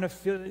edge, you kind of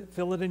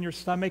feel it in your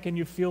stomach and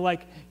you feel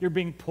like you're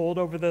being pulled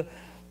over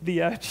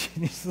the edge.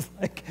 And he's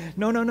like,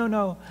 no,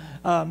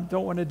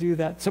 don't want to do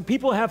that. So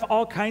people have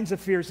all kinds of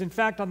fears. In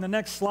fact, on the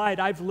next slide,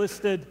 I've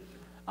listed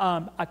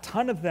a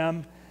ton of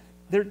them.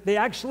 They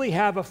actually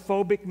have a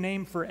phobic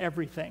name for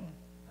everything,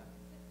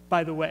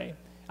 by the way.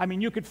 I mean,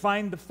 you could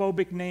find the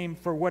phobic name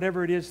for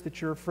whatever it is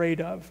that you're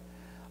afraid of.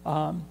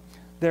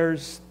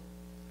 There's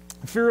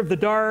fear of the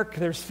dark,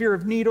 there's fear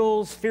of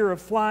needles, fear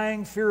of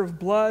flying, fear of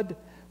blood.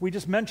 We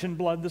just mentioned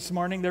blood this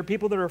morning. There are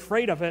people that are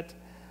afraid of it.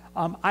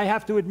 I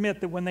have to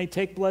admit that when they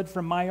take blood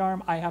from my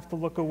arm, I have to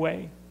look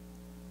away.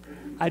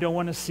 I don't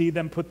want to see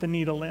them put the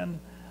needle in.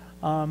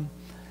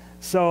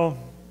 So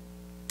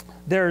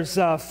there's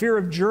fear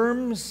of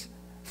germs,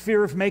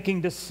 fear of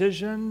making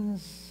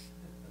decisions.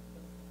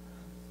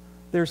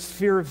 There's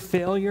fear of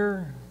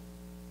failure,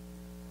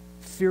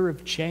 fear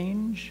of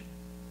change,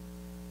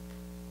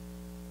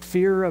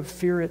 fear of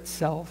fear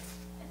itself,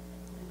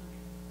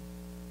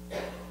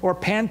 or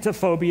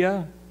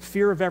pantophobia,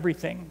 fear of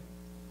everything.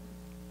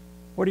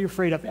 What are you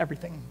afraid of?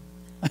 Everything.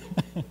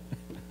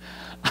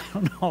 I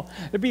don't know.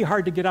 It'd be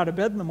hard to get out of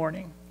bed in the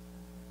morning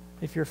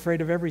if you're afraid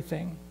of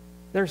everything.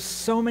 There's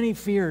so many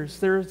fears.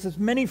 There's as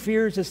many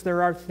fears as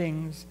there are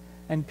things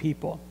and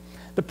people.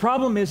 The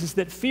problem is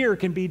that fear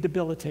can be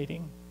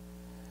debilitating.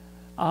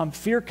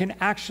 Fear can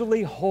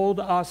actually hold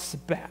us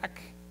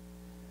back.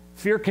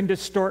 Fear can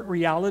distort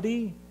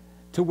reality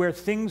to where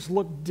things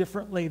look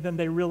differently than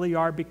they really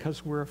are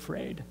because we're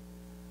afraid.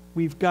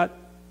 We've got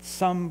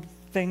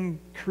something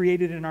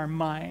created in our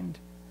mind.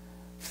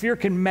 Fear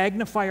can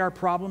magnify our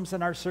problems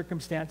and our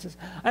circumstances.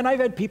 And I've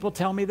had people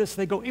tell me this.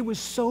 They go, it was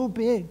so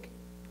big.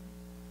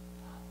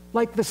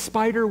 Like the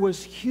spider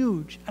was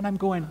huge. And I'm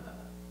going,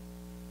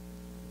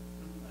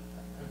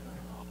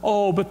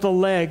 oh, but the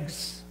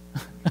legs.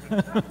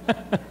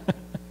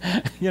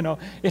 You know,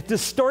 it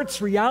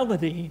distorts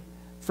reality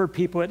for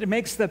people. It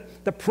makes the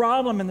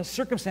problem and the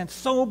circumstance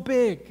so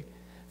big.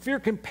 Fear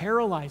can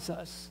paralyze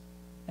us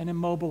and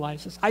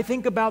immobilize us. I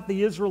think about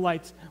the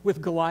Israelites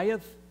with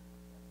Goliath.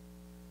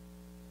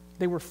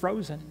 They were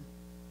frozen.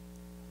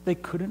 They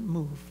couldn't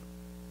move.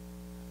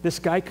 This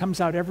guy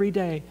comes out every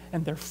day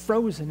and they're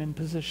frozen in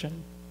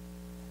position.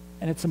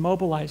 And it's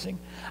immobilizing.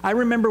 I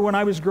remember when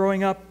I was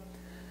growing up,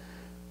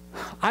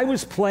 I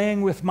was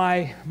playing with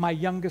my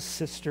youngest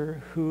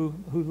sister who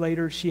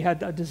later, she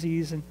had a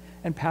disease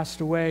and passed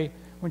away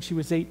when she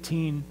was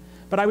 18.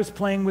 But I was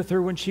playing with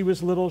her when she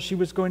was little. She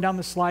was going down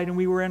the slide and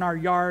we were in our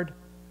yard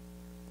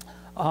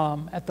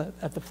at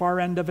the far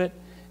end of it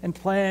and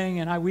playing,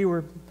 and we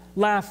were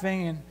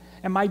laughing,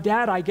 and my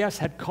dad, I guess,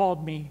 had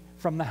called me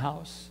from the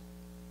house.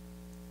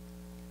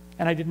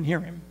 And I didn't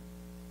hear him.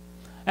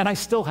 And I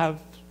still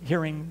have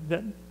hearing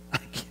that I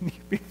can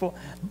be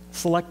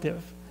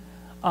selective.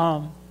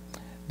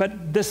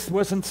 But this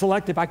wasn't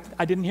selective.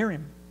 I didn't hear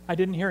him. I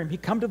didn't hear him.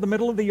 He'd come to the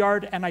middle of the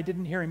yard, and I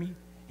didn't hear him.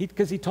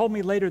 Because he told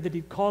me later that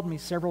he'd called me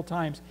several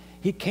times.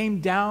 He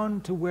came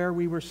down to where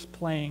we were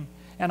playing,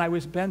 and I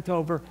was bent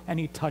over, and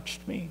he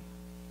touched me.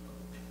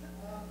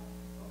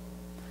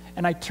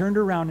 And I turned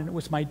around, and it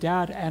was my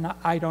dad, and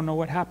I don't know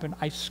what happened.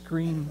 I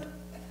screamed.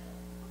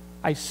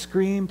 I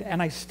screamed,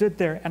 and I stood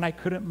there, and I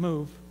couldn't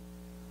move.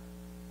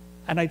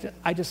 And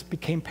I just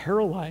became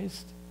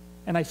paralyzed.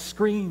 And I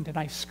screamed, and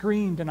I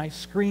screamed, and I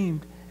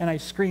screamed, and I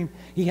screamed.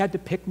 He had to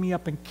pick me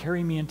up and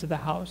carry me into the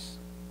house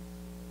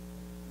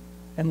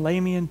and lay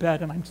me in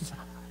bed. And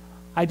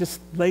I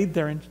just laid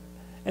there, and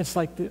it's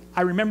like,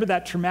 I remember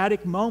that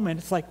traumatic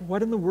moment. It's like,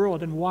 what in the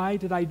world, and why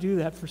did I do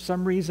that? For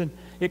some reason,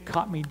 it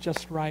caught me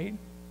just right.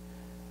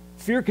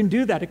 Fear can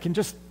do that. It can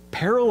just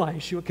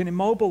paralyze you. It can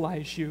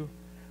immobilize you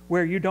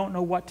where you don't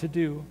know what to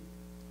do.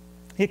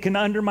 It can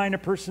undermine a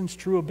person's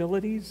true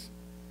abilities.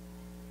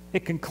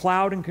 It can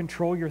cloud and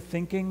control your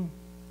thinking.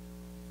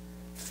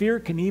 Fear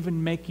can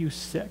even make you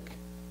sick.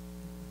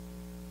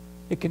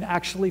 It can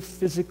actually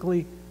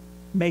physically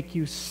make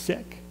you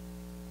sick.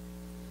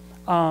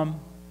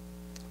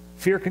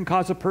 Fear can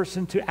cause a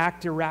person to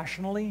act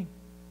irrationally.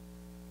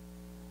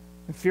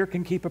 And fear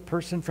can keep a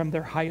person from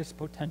their highest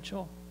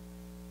potential.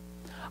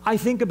 I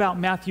think about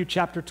Matthew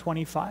chapter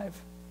 25.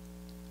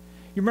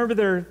 You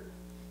remember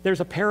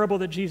there's a parable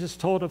that Jesus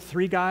told of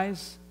 3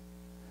 guys?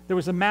 There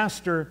was a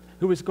master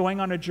who was going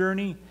on a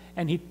journey,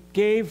 and he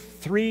gave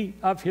 3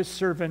 of his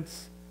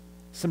servants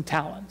some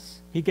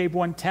talents. He gave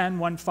one 10,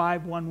 one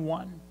 5, one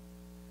 1.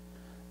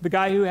 The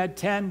guy who had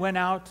 10 went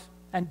out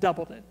and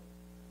doubled it.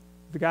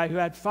 The guy who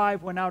had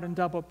 5 went out and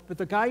doubled. But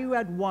the guy who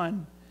had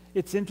 1,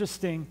 it's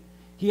interesting,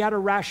 he had a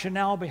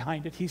rationale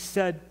behind it. He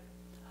said,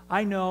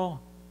 I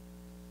know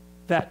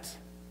that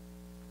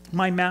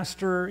my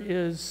master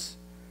is,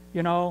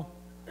 a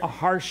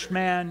harsh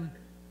man,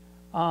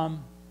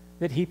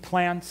 that he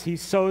plants, he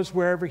sows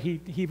wherever he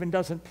even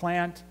doesn't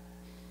plant.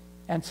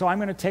 And so I'm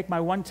going to take my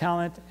 1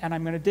 talent and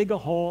I'm going to dig a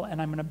hole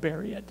and I'm going to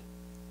bury it.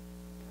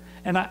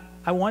 And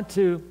I want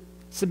to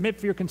submit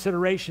for your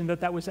consideration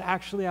that was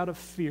actually out of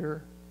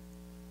fear.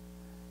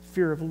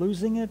 Fear of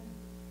losing it,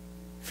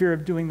 fear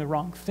of doing the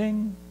wrong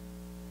thing,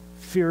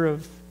 fear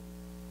of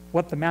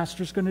what the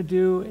master's going to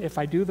do if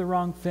I do the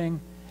wrong thing,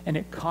 and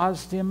it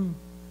caused him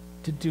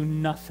to do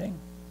nothing.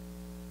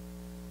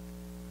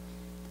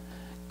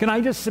 Can I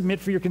just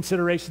submit for your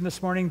consideration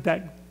this morning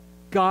that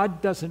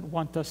God doesn't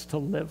want us to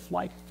live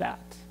like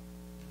that?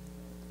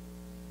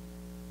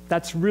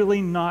 That's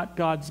really not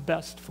God's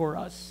best for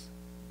us,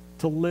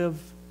 to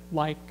live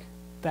like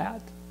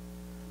that.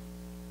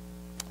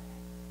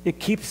 It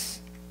keeps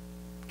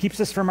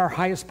us from our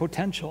highest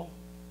potential.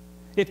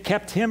 It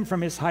kept him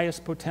from his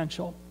highest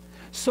potential.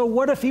 So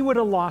what if he would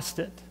have lost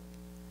it?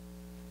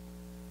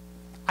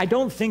 I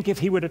don't think if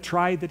he would have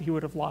tried that he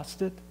would have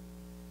lost it.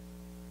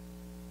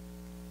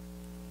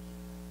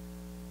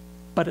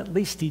 But at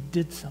least he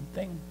did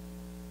something.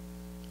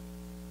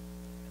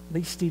 At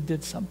least he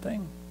did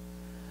something.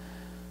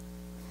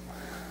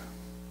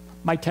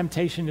 My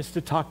temptation is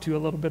to talk to you a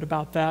little bit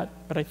about that,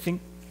 but I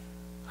think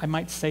I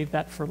might save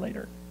that for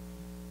later.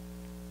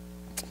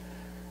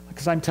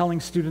 Because I'm telling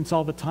students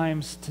all the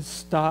times to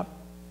stop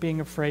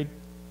being afraid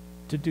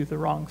to do the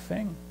wrong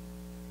thing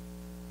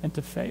and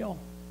to fail.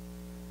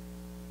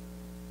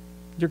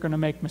 You're going to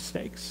make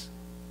mistakes,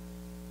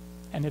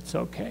 and it's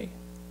okay.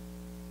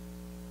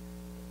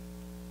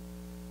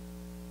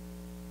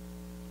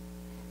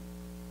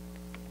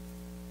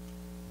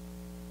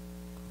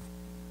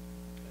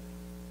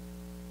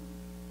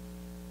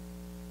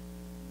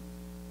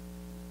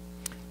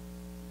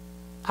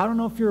 I don't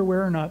know if you're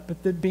aware or not,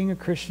 but that being a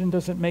Christian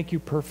doesn't make you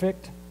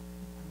perfect.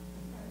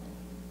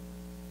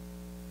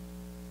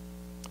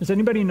 Does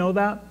anybody know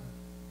that?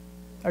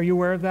 Are you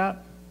aware of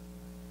that?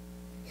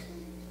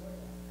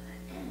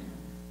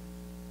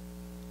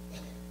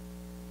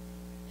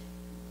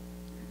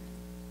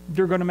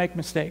 You're going to make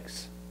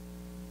mistakes.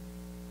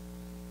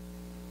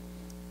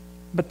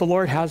 But the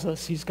Lord has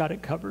us. He's got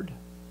it covered.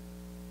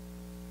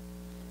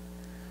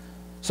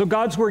 So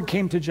God's word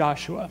came to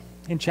Joshua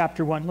in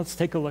chapter 1. Let's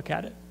take a look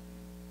at it.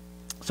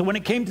 So when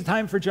it came to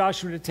time for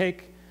Joshua to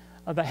take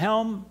the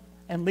helm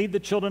and lead the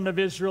children of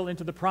Israel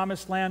into the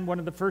promised land, one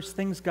of the first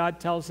things God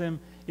tells him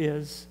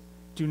is,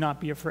 do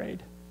not be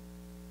afraid.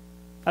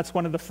 That's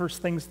one of the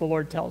first things the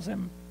Lord tells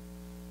him.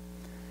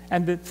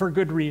 And for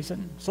good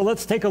reason. So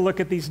let's take a look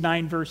at these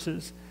 9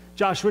 verses.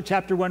 Joshua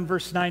chapter 1,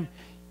 verse 9.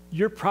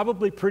 You're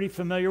probably pretty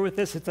familiar with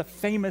this. It's a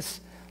famous,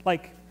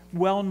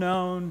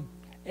 well-known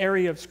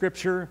area of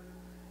Scripture.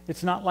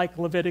 It's not like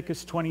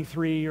Leviticus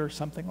 23 or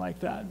something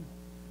like that.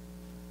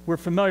 We're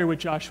familiar with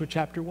Joshua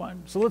chapter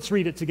 1. So let's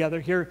read it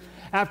together here.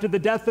 After the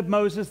death of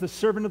Moses, the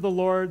servant of the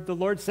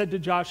Lord said to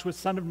Joshua,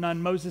 son of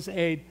Nun, Moses'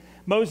 aide,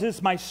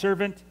 Moses, my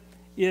servant,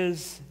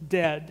 is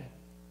dead.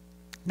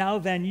 Now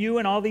then, you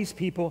and all these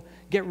people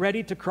get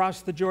ready to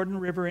cross the Jordan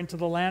River into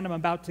the land I'm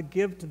about to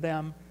give to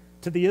them,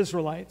 to the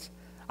Israelites.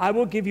 I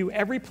will give you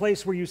every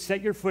place where you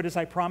set your foot as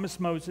I promised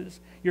Moses.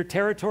 Your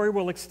territory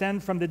will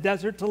extend from the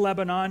desert to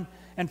Lebanon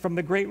and from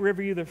the great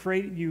river,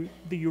 the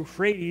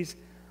Euphrates,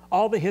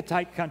 all the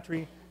Hittite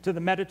country, to the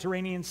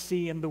Mediterranean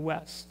Sea in the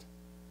west.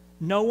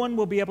 No one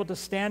will be able to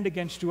stand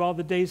against you all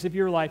the days of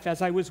your life.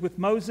 As I was with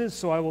Moses,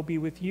 so I will be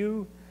with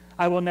you.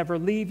 I will never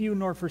leave you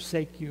nor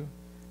forsake you.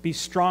 Be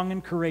strong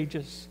and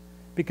courageous,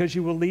 because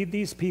you will lead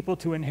these people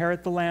to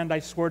inherit the land I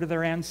swore to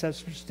their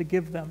ancestors to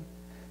give them.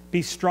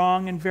 Be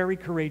strong and very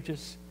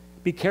courageous.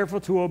 Be careful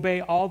to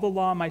obey all the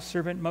law my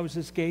servant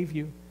Moses gave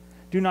you.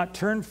 Do not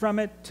turn from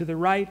it to the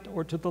right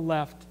or to the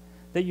left,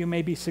 that you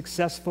may be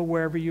successful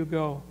wherever you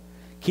go.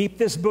 Keep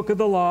this book of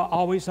the law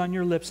always on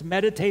your lips.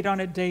 Meditate on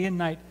it day and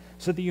night,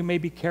 so that you may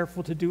be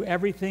careful to do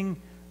everything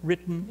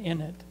written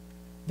in it.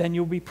 Then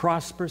you'll be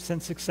prosperous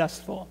and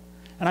successful.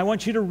 And I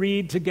want you to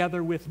read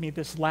together with me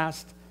this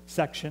last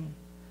section.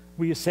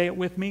 Will you say it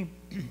with me?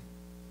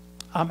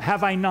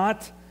 Have I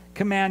not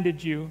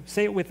commanded you?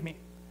 Say it with me.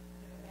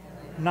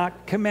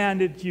 Not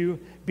commanded you,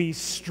 be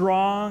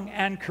strong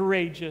and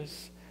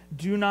courageous.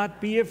 Do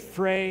not be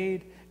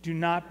afraid. Do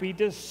not be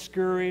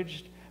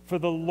discouraged. For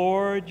the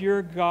Lord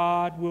your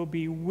God will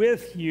be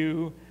with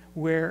you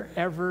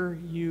wherever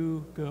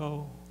you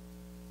go.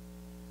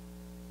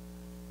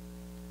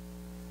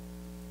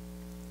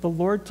 The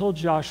Lord told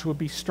Joshua,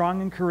 be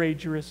strong and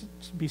courageous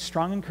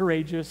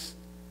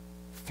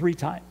 3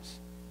 times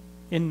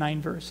in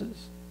 9 verses.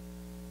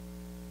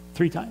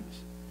 3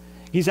 times.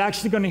 He's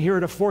actually going to hear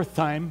it a 4th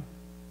time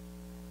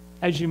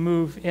as you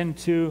move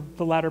into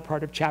the latter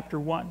part of chapter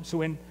 1.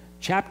 So in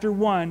chapter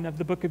 1 of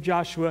the book of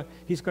Joshua,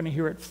 he's going to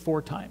hear it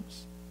 4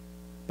 times.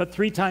 But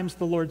 3 times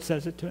the Lord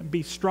says it to him,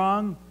 be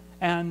strong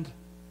and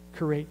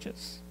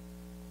courageous.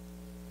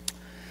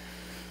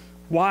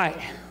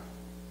 Why?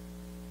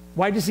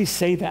 Why does he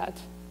say that?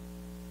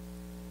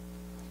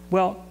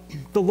 Well,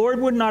 the Lord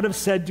would not have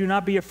said, do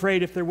not be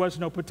afraid, if there was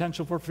no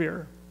potential for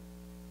fear.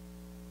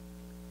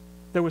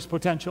 There was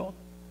potential.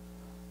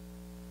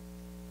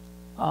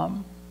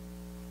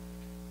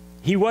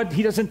 He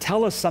doesn't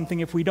tell us something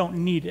if we don't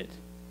need it.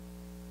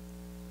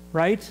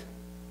 Right?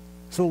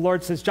 So the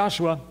Lord says,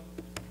 Joshua,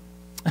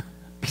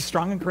 be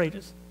strong and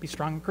courageous. Be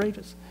strong and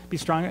courageous. Be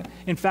strong.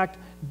 In fact,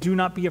 do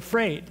not be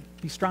afraid.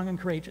 Be strong and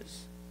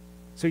courageous.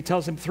 So he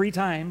tells him 3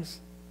 times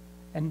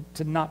and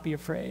to not be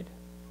afraid.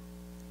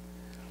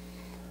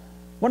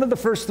 One of the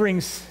first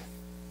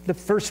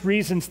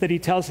reasons that he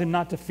tells him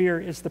not to fear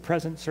is the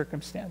present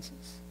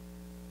circumstances,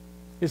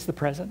 is the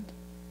present.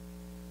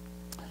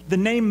 The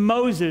name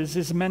Moses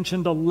is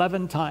mentioned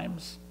 11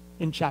 times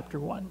in chapter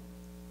 1.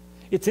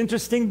 It's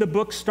interesting, the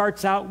book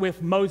starts out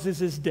with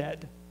Moses is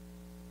dead.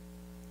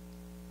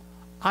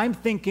 I'm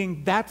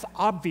thinking that's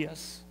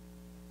obvious.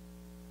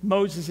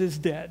 Moses is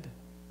dead.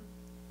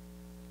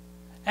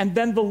 And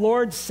then the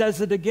Lord says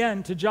it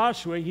again to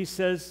Joshua. He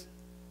says,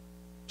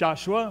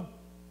 Joshua,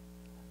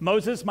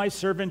 Moses, my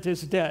servant,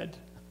 is dead.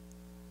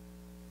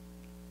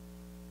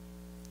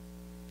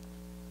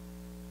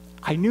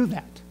 I knew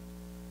that.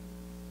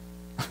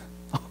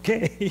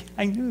 Okay,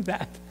 I knew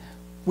that.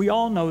 We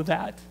all know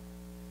that.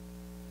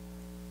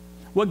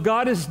 What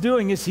God is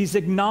doing is he's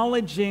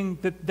acknowledging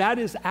that that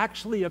is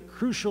actually a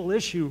crucial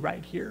issue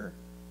right here.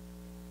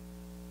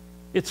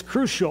 It's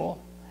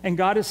crucial. And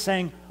God is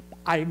saying,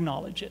 I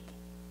acknowledge it.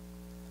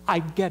 I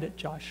get it,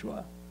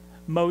 Joshua.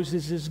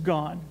 Moses is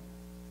gone.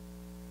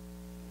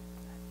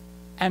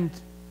 And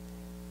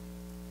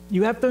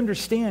you have to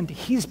understand,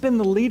 he's been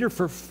the leader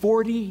for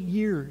 40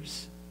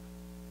 years.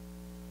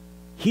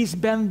 He's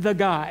been the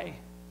guy.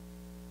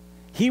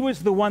 He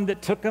was the one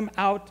that took him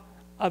out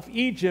of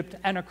Egypt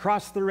and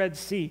across the Red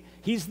Sea.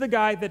 He's the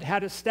guy that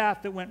had a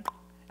staff that went,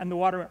 and the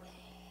water went.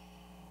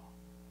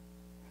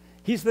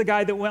 He's the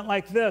guy that went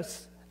like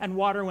this, and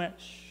water went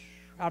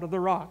out of the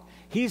rock.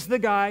 He's the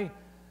guy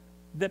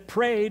that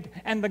prayed,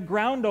 and the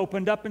ground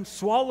opened up and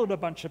swallowed a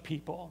bunch of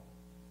people.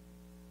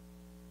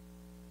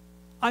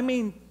 I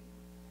mean,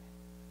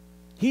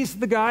 he's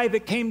the guy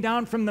that came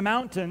down from the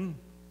mountain,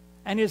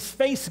 and his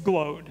face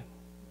glowed.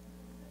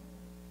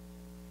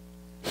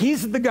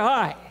 He's the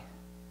guy.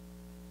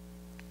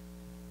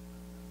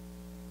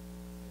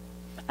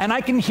 And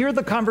I can hear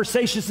the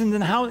conversations in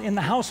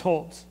the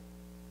households.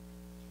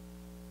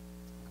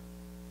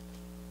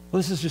 Well,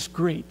 this is just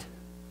great.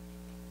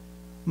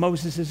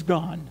 Moses is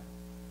gone.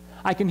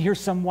 I can hear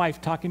some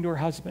wife talking to her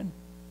husband.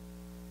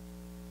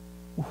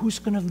 Well, who's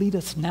going to lead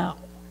us now?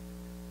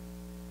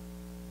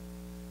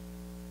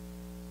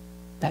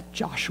 That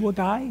Joshua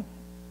guy?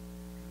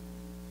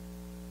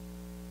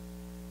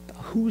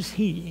 Who's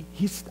he?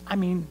 He's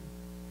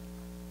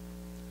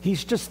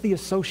just the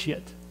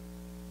associate.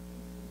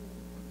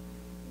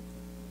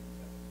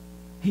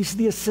 He's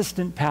the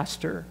assistant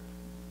pastor.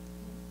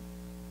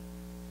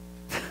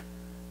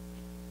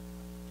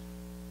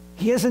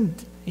 He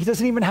doesn't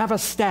even have a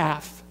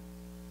staff.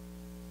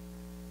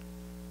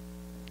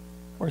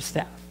 Or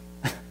staff.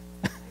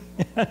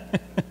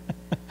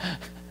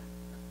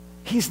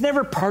 He's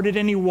never parted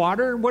any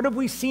water. What have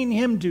we seen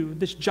him do,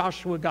 this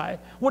Joshua guy?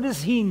 What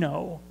does he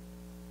know?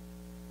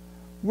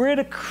 We're at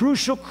a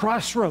crucial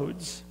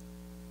crossroads.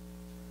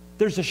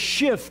 There's a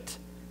shift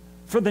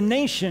for the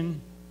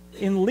nation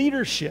in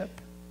leadership.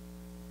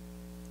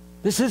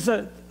 This is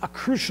a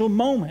crucial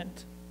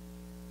moment.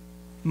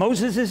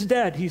 Moses is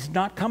dead. He's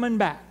not coming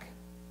back.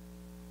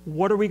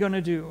 What are we going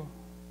to do?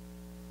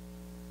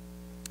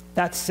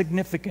 That's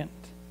significant.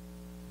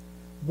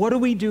 What do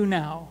we do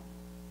now?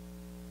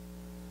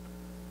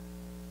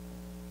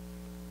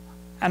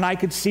 And I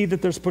could see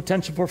that there's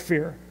potential for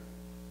fear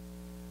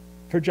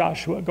for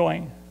Joshua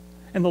going.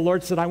 And the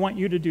Lord said, I want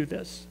you to do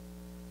this.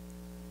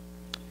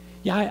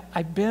 Yeah,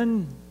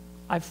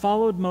 I've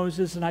followed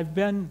Moses, and I've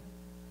been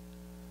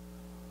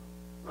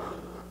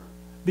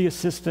the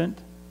assistant.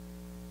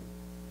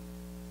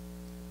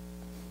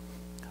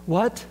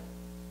 What?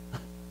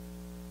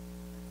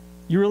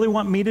 You really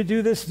want me to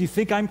do this? Do you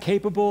think I'm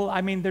capable?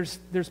 I mean,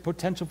 there's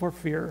potential for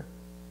fear.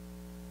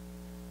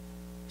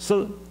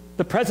 So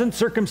the present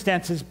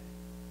circumstances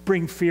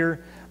bring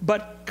fear,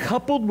 but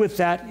coupled with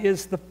that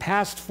is the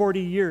past 40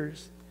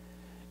 years.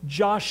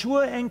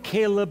 Joshua and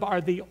Caleb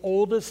are the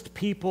oldest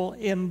people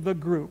in the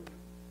group.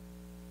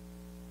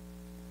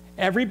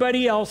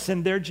 Everybody else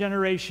in their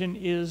generation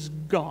is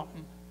gone.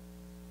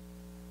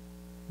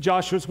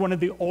 Joshua's one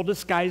of the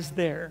oldest guys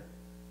there.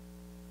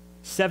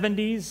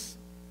 70s.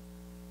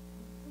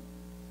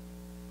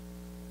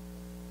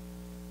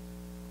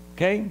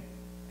 Okay?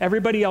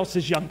 Everybody else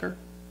is younger.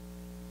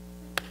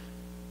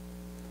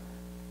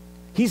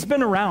 He's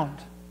been around.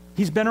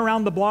 He's been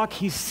around the block.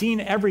 He's seen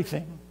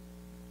everything.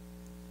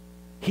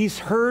 He's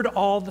heard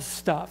all the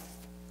stuff.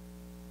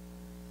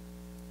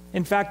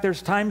 In fact,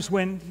 there's times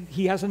when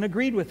he hasn't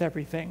agreed with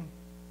everything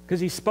because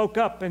he spoke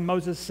up and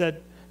Moses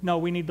said, no,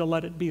 we need to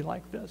let it be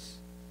like this.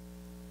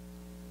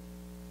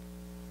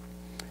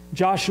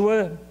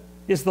 Joshua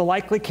is the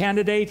likely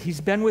candidate. He's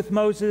been with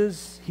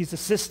Moses. He's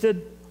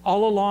assisted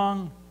all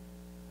along.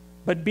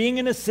 But being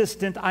an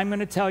assistant, I'm going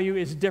to tell you,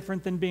 is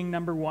different than being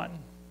number one.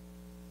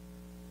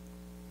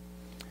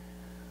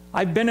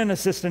 I've been an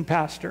assistant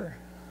pastor.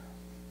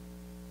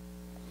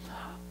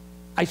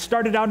 I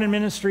started out in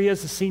ministry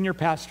as a senior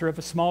pastor of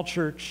a small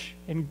church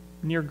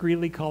near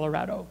Greeley,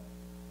 Colorado.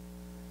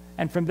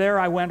 And from there,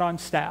 I went on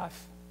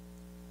staff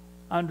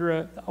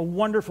under a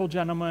wonderful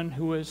gentleman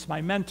who was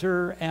my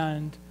mentor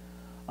and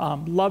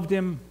loved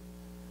him.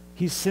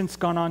 He's since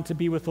gone on to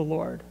be with the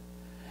Lord.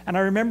 And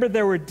I remember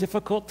there were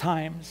difficult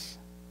times,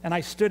 and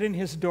I stood in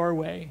his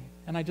doorway,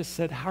 and I just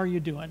said, how are you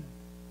doing?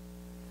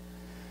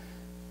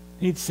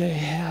 He'd say,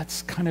 yeah,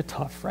 it's kind of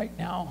tough right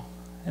now.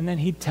 And then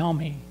he'd tell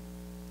me.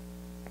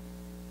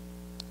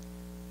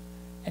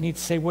 And he'd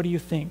say, what do you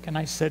think? And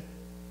I said,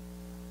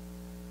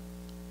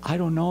 I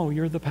don't know,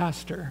 you're the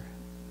pastor.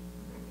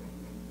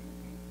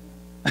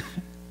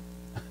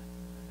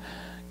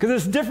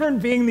 Because it's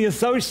different being the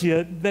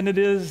associate than it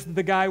is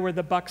the guy where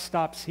the buck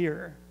stops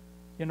here.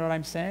 You know what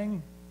I'm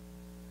saying?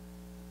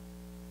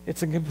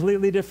 It's a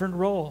completely different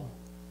role.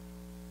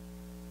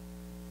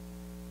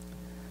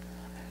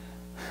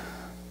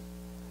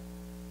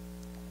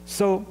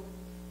 So,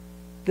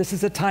 this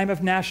is a time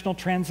of national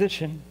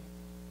transition.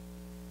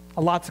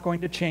 A lot's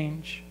going to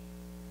change.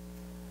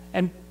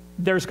 And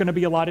there's going to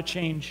be a lot of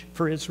change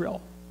for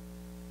Israel.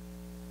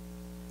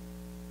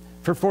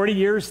 For 40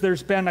 years,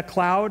 there's been a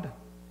cloud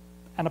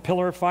and a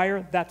pillar of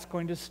fire. That's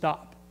going to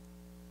stop.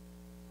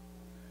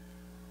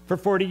 For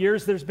 40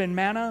 years, there's been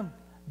manna.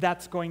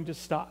 That's going to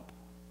stop.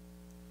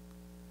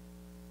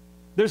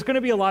 There's going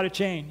to be a lot of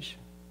change.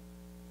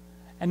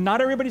 And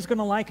not everybody's going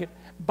to like it.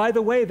 By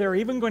the way, they're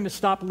even going to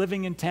stop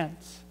living in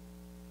tents.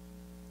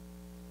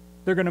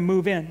 They're going to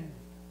move in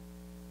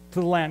to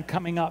the land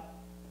coming up.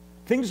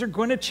 Things are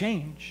going to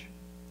change.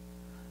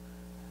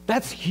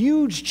 That's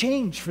huge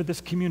change for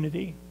this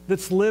community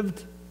that's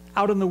lived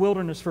out in the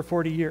wilderness for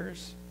 40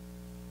 years.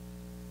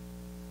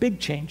 Big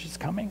change is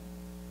coming.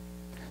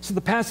 So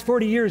the past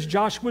 40 years,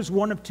 Joshua's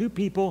one of two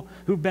people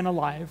who've been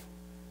alive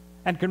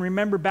and can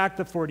remember back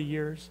the 40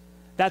 years.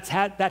 That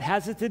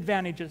has its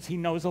advantages. He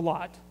knows a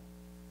lot.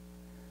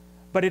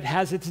 But it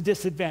has its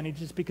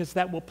disadvantages because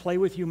that will play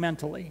with you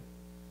mentally.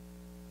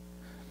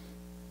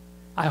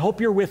 I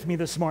hope you're with me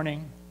this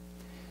morning,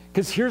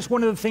 because here's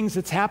one of the things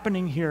that's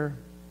happening here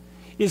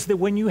is that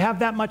when you have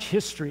that much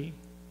history,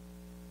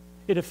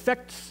 it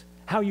affects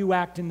how you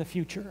act in the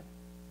future.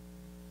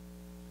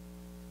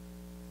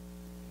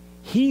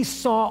 He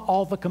saw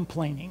all the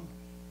complaining.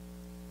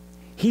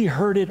 He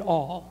heard it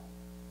all.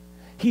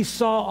 He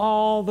saw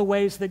all the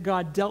ways that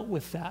God dealt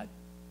with that.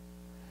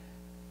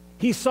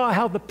 He saw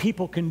how the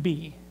people can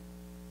be.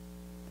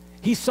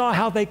 He saw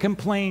how they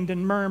complained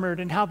and murmured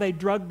and how they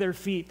dragged their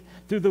feet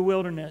through the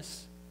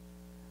wilderness.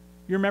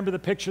 You remember the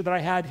picture that I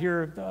had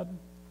here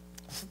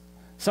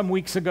some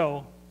weeks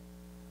ago,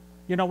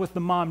 you know, with the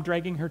mom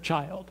dragging her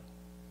child.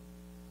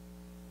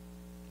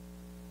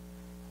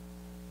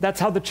 That's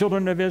how the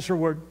children of Israel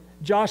were.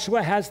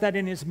 Joshua has that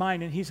in his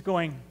mind, and he's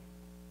going,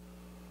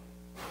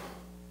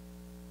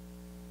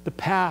 the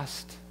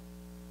past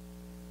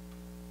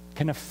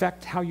can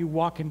affect how you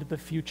walk into the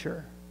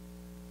future.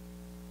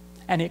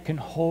 And it can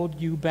hold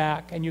you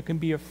back, and you can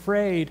be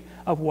afraid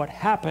of what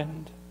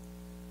happened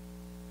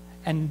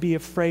and be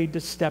afraid to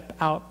step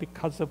out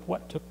because of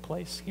what took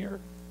place here.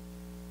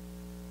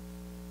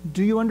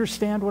 Do you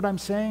understand what I'm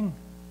saying?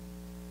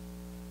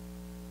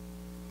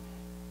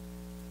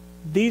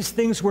 These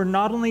things were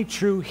not only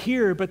true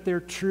here, but they're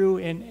true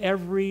in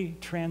every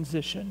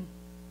transition.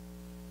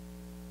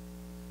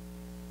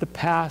 The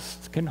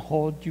past can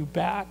hold you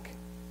back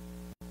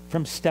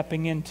from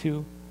stepping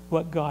into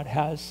what God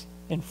has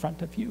in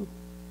front of you.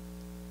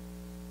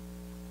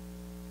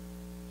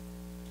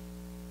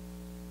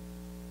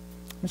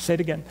 Let's say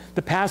it again.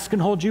 The past can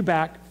hold you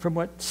back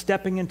from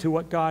stepping into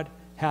what God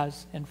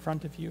has in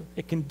front of you.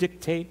 It can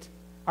dictate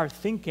our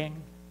thinking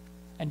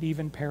and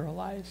even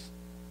paralyze.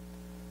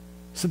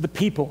 So the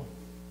people,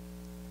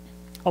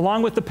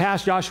 along with the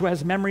past, Joshua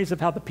has memories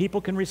of how the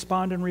people can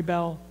respond and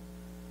rebel.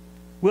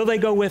 Will they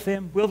go with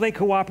him? Will they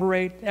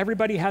cooperate?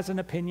 Everybody has an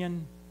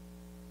opinion.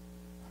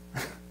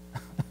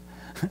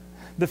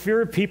 The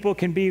fear of people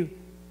can be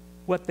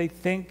what they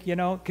think,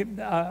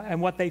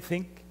 and what they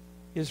think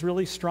is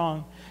really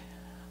strong.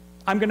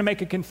 I'm going to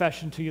make a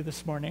confession to you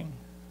this morning.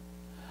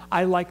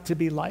 I like to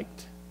be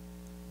liked.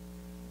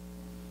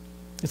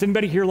 Is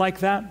anybody here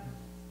like that?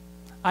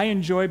 I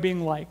enjoy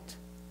being liked.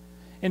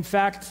 In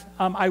fact,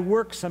 I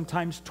work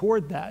sometimes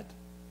toward that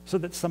so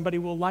that somebody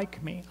will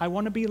like me. I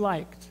want to be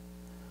liked.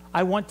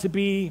 I want to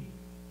be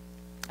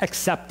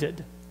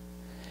accepted.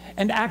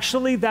 And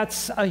actually,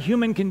 that's a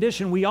human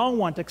condition. We all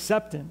want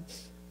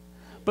acceptance.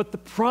 But the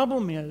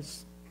problem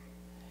is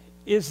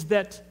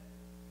that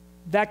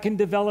can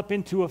develop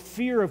into a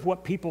fear of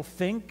what people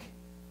think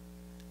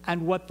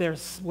and what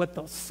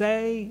they'll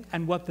say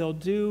and what they'll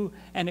do,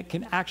 and it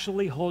can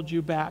actually hold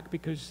you back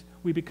because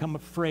we become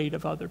afraid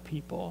of other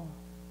people.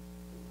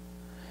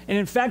 And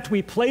in fact,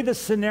 we play the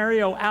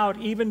scenario out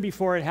even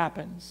before it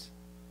happens.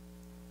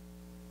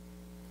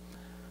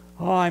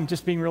 Oh, I'm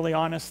just being really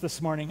honest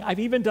this morning. I've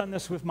even done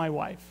this with my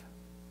wife,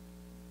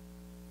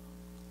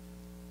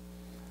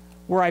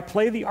 where I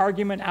play the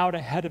argument out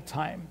ahead of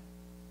time.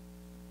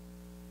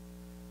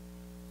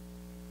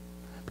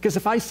 Because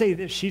if I say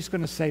this, she's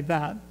going to say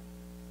that.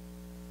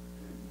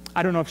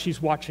 I don't know if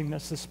she's watching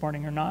this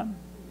morning or not.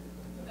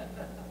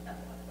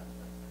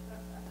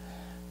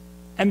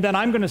 And then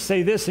I'm going to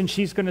say this, and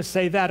she's going to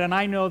say that, and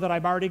I know that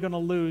I'm already going to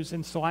lose,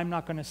 and so I'm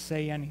not going to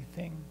say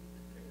anything.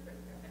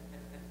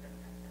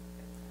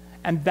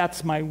 And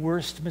that's my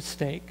worst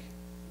mistake.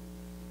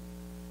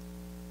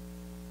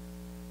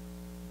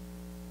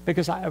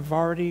 Because I have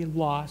already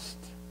lost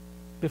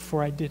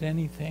before I did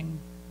anything.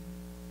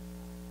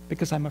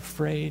 Because I'm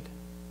afraid.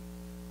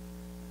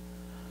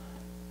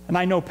 And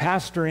I know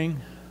pastoring,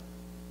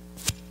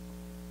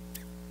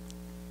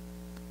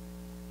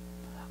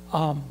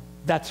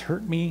 that's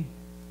hurt me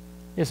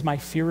is my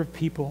fear of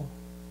people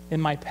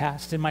in my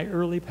past, in my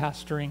early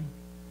pastoring,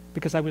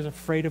 because I was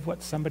afraid of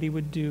what somebody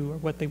would do or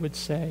what they would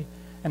say,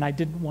 and I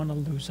didn't want to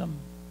lose them.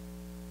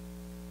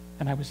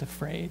 And I was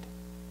afraid.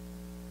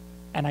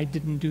 And I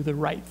didn't do the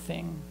right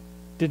thing,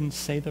 didn't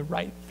say the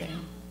right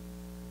thing.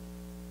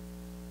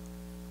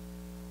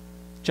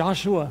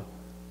 Joshua,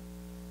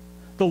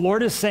 the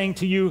Lord is saying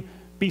to you,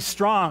 be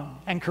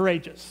strong and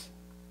courageous.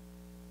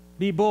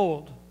 Be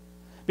bold.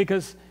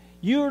 Because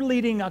you're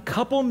leading a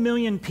couple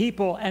million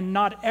people, and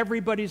not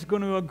everybody's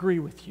going to agree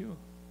with you.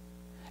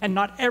 And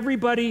not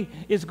everybody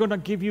is going to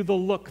give you the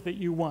look that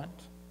you want.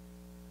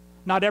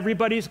 Not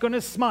everybody's going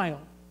to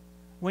smile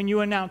when you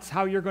announce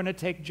how you're going to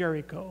take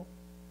Jericho.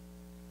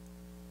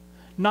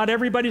 Not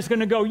everybody's going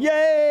to go,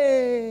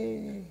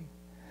 yay!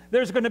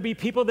 There's going to be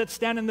people that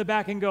stand in the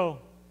back and go,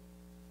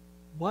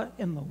 what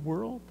in the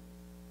world?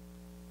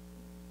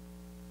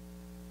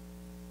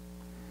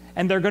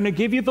 And they're going to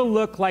give you the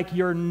look like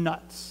you're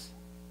nuts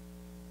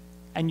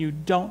and you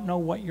don't know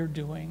what you're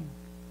doing,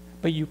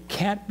 but you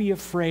can't be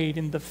afraid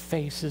in the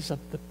faces of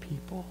the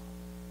people.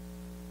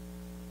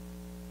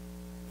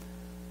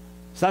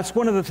 So that's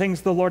one of the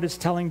things the Lord is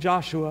telling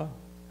Joshua,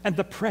 and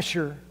the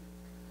pressure.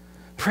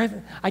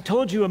 I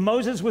told you,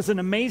 Moses was an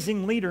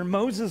amazing leader.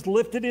 Moses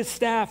lifted his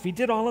staff. He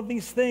did all of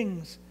these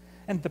things.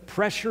 And the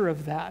pressure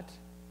of that.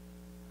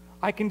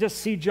 I can just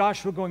see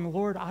Joshua going,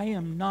 Lord, I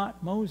am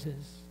not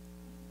Moses.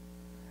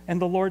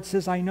 And the Lord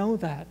says, I know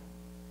that.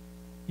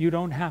 You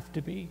don't have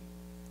to be.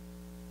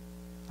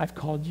 I've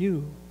called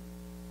you.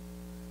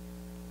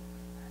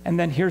 And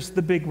then here's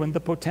the big one, the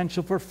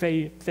potential for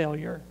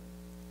failure.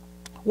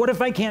 What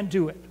if I can't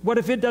do it? What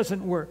if it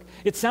doesn't work?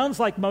 It sounds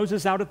like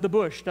Moses out at the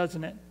bush,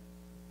 doesn't it?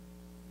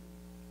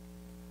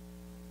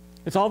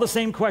 It's all the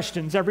same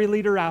questions. Every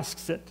leader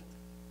asks it.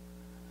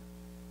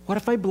 What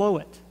if I blow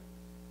it?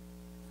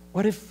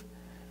 What if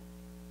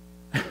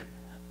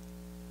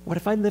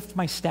I lift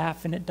my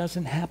staff and it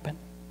doesn't happen?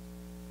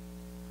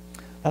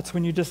 That's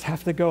when you just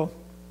have to go,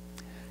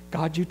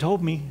 God, you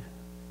told me.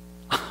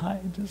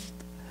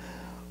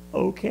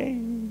 Okay.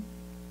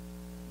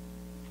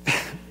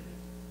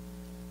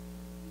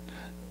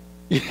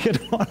 You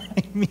know what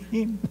I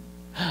mean?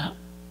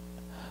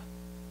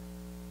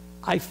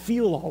 I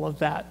feel all of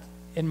that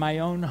in my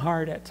own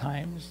heart at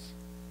times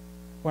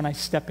when I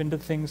step into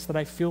things that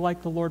I feel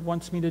like the Lord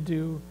wants me to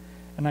do,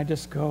 and I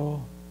just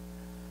go,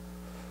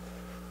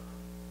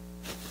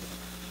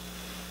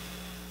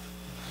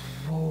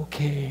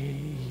 okay,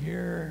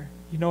 here.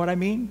 You know what I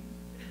mean?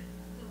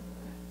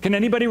 Can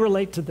anybody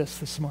relate to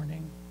this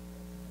morning?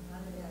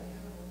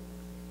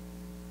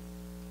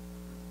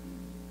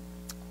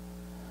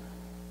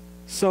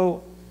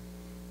 So,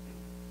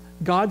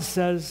 God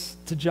says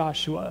to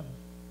Joshua,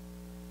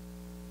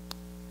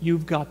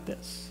 you've got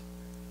this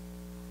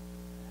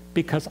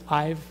because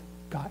I've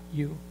got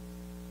you.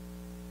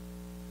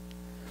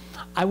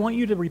 I want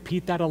you to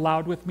repeat that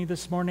aloud with me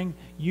this morning.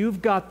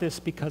 You've got this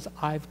because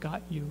I've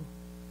got you.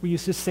 Will you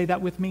just say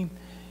that with me?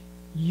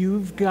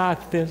 You've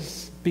got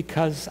this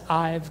because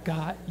I've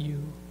got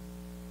you.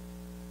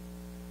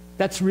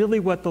 That's really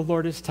what the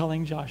Lord is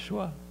telling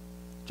Joshua.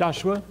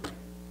 Joshua,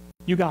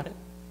 you got it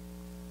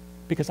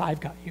because I've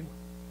got you.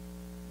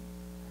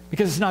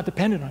 Because it's not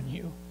dependent on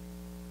you.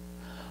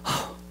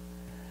 Oh,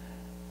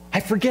 I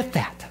forget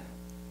that.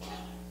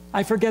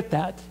 I forget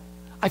that.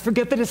 I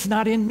forget that it's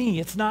not in me.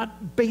 It's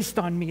not based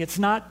on me. It's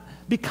not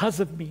because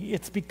of me.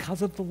 It's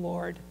because of the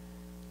Lord.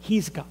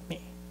 He's got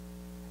me.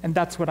 And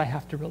that's what I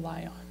have to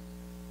rely on.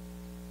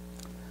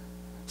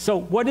 So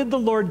what did the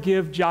Lord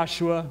give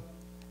Joshua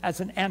as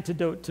an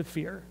antidote to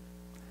fear?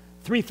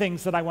 3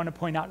 things that I want to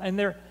point out. And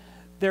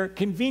they're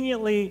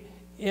conveniently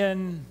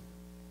in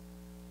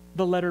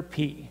the letter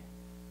P.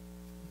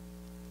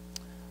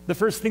 The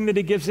first thing that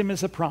he gives him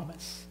is a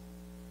promise.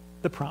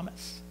 The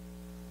promise.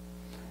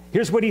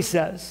 Here's what he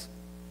says.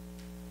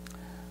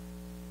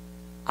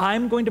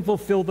 I'm going to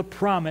fulfill the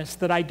promise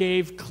that I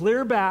gave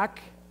clear back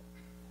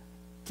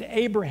to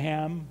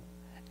Abraham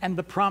and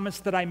the promise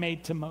that I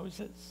made to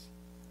Moses.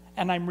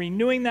 And I'm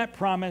renewing that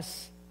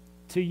promise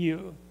to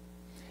you.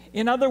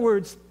 In other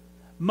words,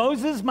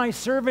 Moses, my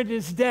servant,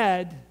 is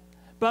dead,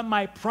 but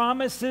my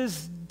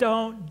promises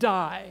don't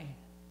die.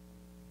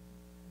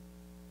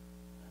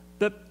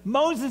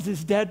 Moses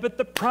is dead, but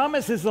the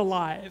promise is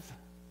alive.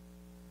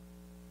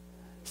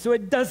 So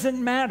it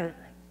doesn't matter.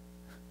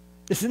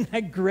 Isn't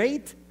that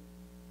great?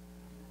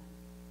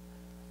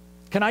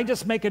 Can I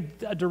just make a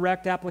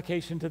direct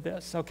application to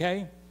this,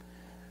 okay?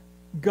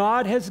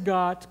 God has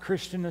got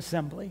Christian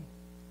Assembly.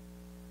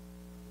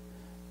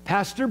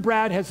 Pastor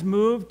Brad has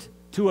moved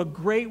to a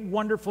great,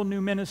 wonderful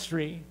new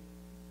ministry,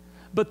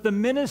 but the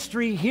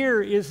ministry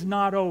here is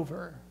not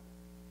over.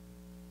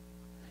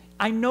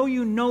 I know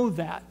you know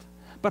that,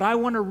 but I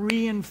want to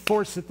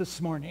reinforce it this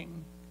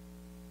morning.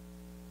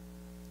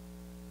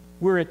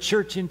 We're a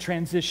church in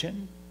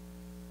transition,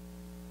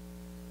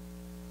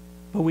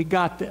 but we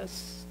got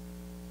this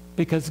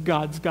because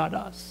God's got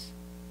us.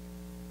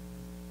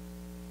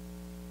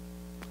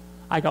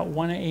 I got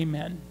one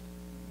amen.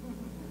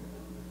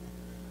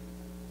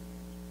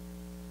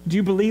 Do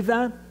you believe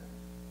that?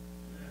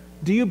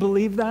 Do you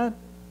believe that?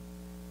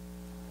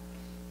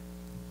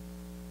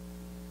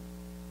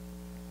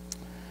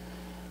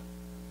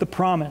 The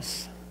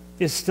promise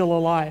is still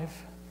alive.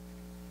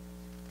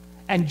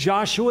 And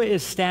Joshua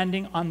is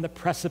standing on the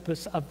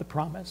precipice of the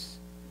promise.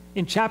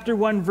 In chapter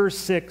 1, verse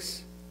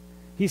 6,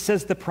 he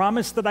says, the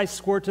promise that I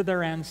swore to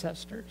their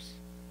ancestors.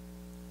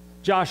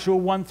 Joshua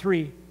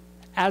 1:3,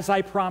 as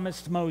I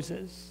promised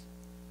Moses.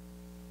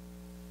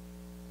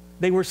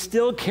 They were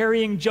still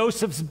carrying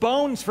Joseph's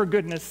bones, for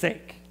goodness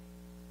sake.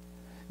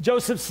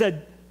 Joseph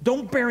said,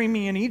 don't bury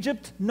me in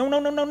Egypt. No, no,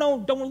 no, no, no.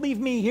 Don't leave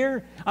me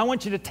here. I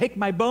want you to take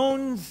my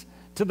bones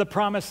to the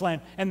promised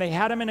land. And they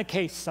had them in a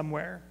case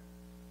somewhere.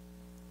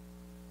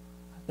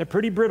 They're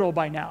pretty brittle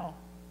by now.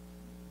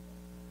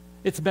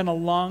 It's been a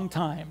long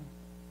time.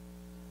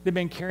 They've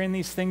been carrying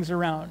these things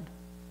around.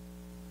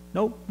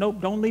 Nope,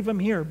 nope, don't leave them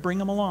here. Bring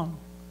them along.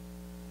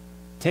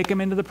 Take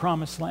them into the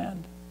promised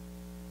land.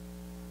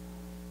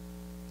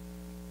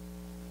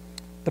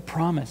 The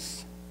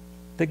promise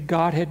that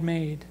God had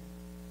made.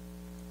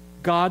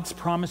 God's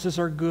promises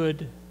are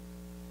good.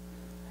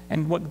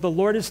 And what the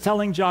Lord is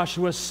telling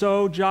Joshua,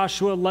 so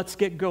Joshua, let's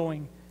get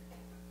going.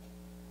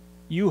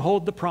 You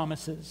hold the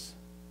promises.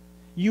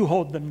 You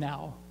hold them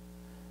now.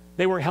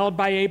 They were held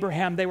by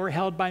Abraham. They were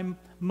held by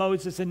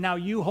Moses. And now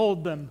you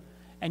hold them.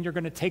 And you're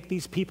going to take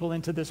these people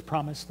into this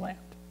promised land.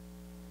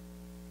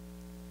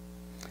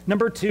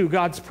 Number 2,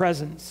 God's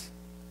presence.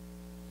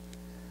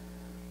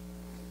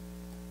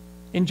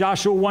 In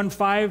Joshua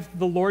 1:5,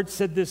 the Lord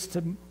said this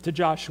to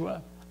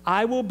Joshua,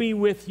 I will be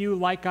with you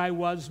like I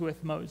was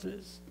with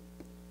Moses.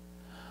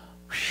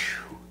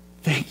 Whew,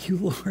 thank you,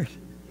 Lord.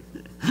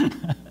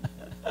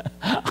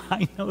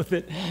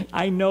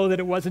 I know that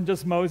it wasn't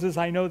just Moses.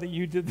 I know that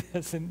you did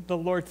this. And the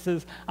Lord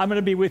says, I'm going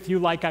to be with you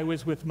like I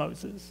was with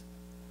Moses.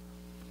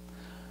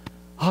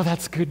 Oh,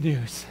 that's good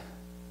news.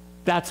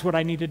 That's what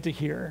I needed to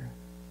hear.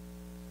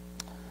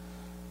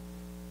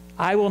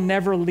 I will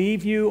never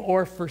leave you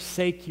or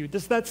forsake you.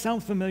 Does that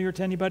sound familiar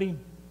to anybody?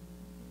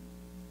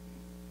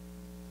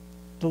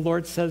 The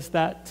Lord says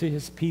that to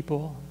his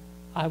people.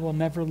 I will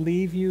never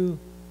leave you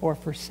or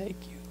forsake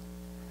you.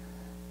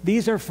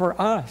 These are for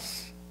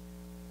us.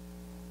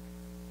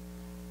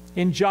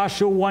 In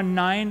Joshua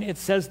 1:9, it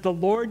says, the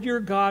Lord your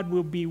God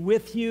will be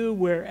with you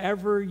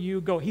wherever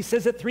you go. He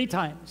says it 3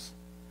 times.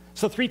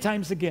 So 3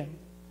 times again.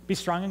 Be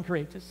strong and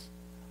courageous.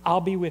 I'll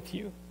be with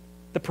you.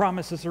 The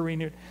promises are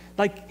renewed.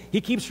 Like,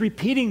 he keeps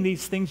repeating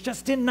these things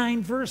just in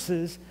 9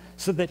 verses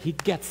so that he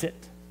gets it.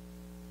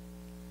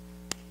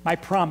 My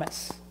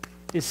promise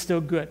is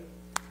still good.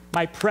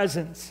 My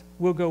presence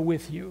will go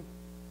with you.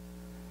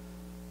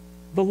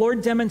 The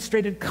Lord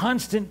demonstrated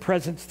constant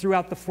presence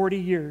throughout the 40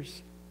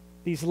 years,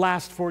 these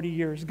last 40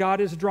 years. God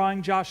is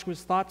drawing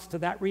Joshua's thoughts to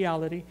that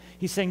reality.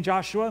 He's saying,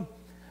 Joshua,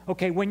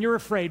 okay, when you're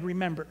afraid,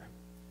 remember.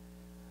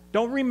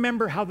 Don't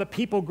remember how the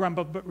people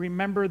grumbled, but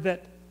remember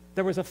that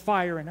there was a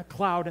fire and a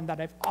cloud and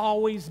that I've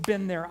always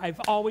been there.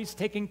 I've always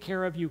taken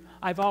care of you.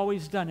 I've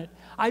always done it.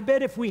 I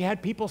bet if we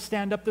had people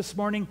stand up this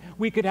morning,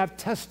 we could have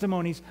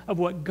testimonies of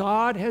what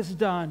God has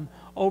done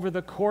over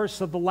the course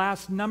of the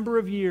last number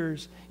of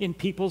years in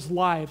people's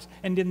lives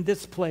and in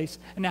this place,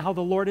 and how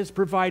the Lord has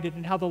provided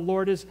and how the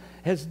Lord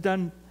has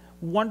done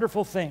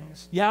wonderful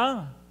things.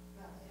 Yeah?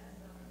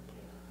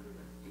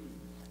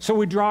 So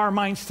we draw our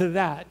minds to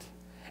that.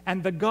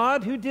 And the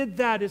God who did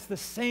that is the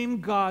same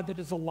God that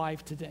is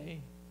alive today.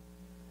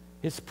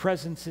 His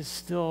presence is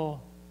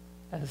still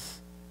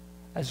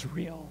as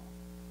real.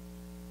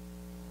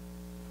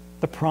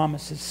 The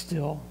promise is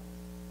still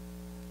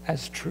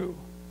as true.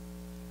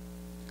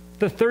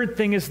 The third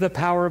thing is the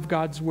power of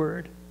God's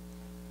word.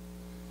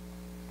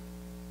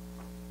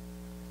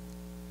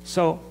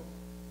 So,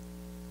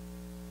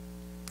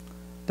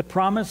 the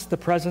promise, the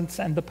presence,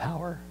 and the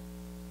power.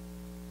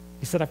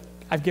 He said,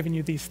 I've given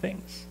you these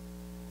things.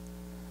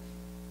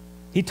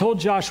 He told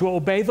Joshua,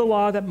 obey the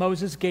law that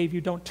Moses gave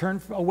you. Don't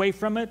turn away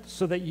from it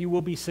so that you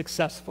will be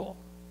successful.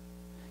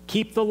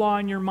 Keep the law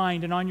in your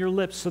mind and on your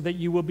lips so that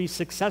you will be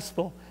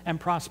successful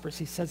and prosperous.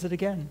 He says it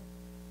again.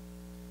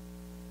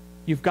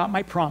 You've got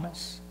my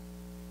promise.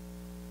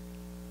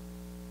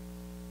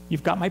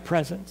 You've got my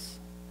presence.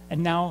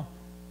 And now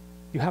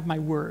you have my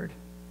word.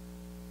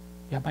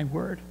 You have my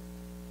word.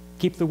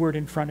 Keep the word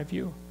in front of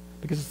you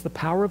because it's the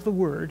power of the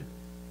word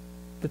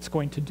that's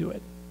going to do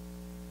it.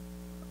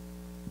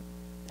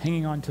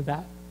 Hanging on to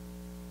that.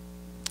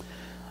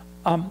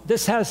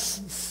 This has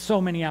so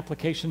many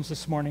applications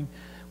this morning.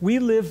 We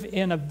live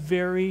in a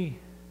very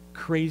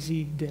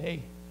crazy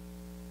day.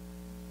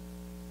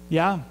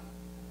 Yeah?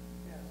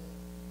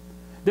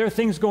 There are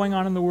things going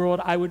on in the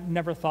world I would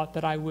never thought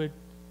that I would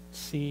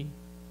see.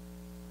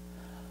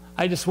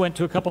 I just went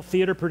to a couple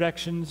theater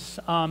productions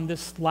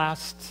this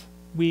last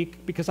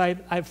week because I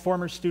have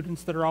former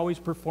students that are always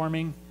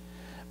performing.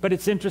 But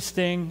it's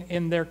interesting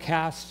in their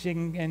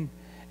casting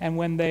and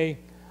when they...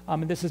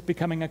 and this is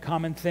becoming a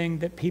common thing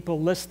that people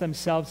list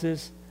themselves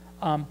as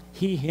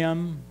he,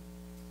 him,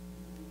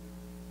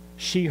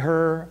 she,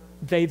 her,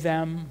 they,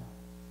 them.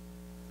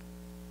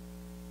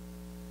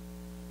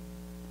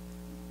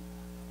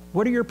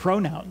 What are your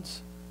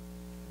pronouns?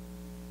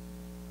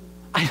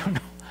 I don't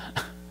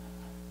know.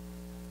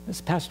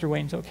 This Pastor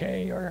Wayne's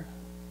okay, or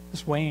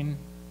this Wayne.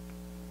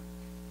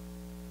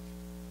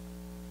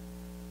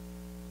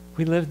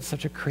 We live in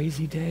such a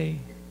crazy day.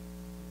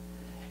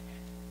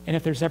 And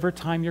if there's ever a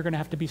time you're going to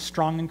have to be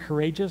strong and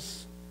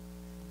courageous,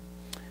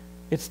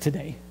 it's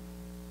today.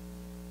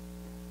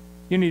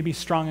 You need to be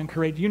strong and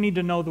courageous. You need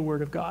to know the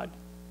Word of God.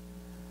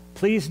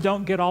 Please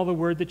don't get all the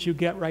Word that you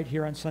get right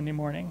here on Sunday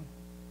morning.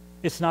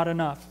 It's not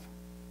enough.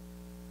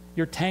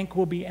 Your tank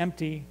will be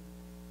empty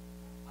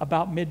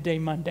about midday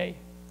Monday.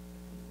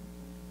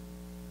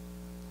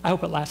 I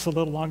hope it lasts a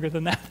little longer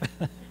than that.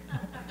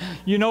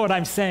 You know what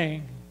I'm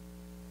saying.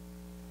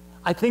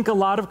 I think a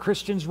lot of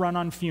Christians run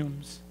on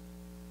fumes.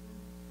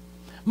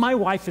 My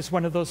wife is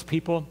one of those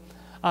people,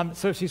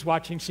 so if she's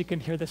watching, she can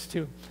hear this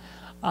too.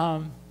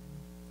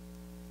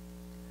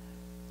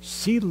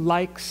 She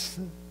likes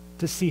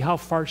to see how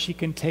far she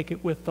can take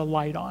it with the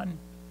light on.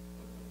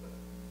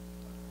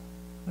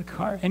 The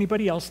car.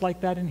 Anybody else like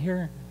that in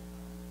here?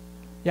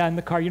 Yeah, in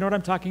the car. You know what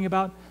I'm talking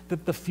about?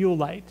 The fuel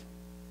light.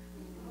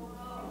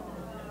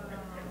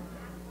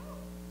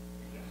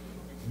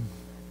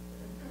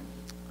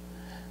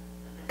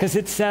 Because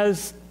it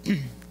says,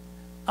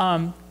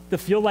 the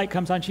fuel light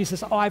comes on. She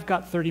says, oh, I've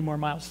got 30 more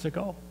miles to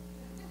go.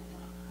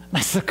 And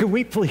I said, can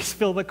we please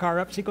fill the car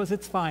up? She goes,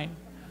 it's fine.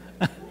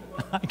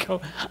 I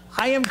go,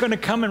 I am going to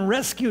come and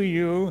rescue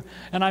you,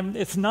 and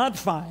it's not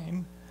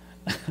fine.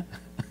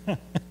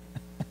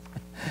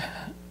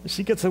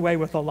 She gets away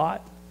with a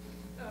lot.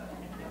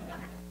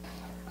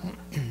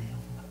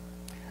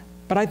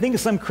 But I think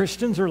some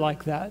Christians are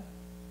like that.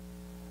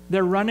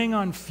 They're running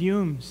on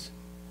fumes.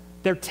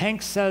 Their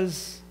tank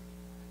says,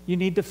 you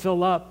need to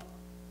fill up.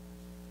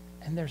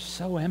 And they're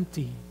so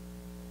empty.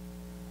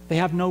 They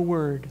have no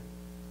word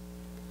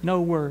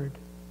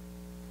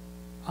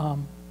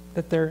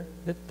that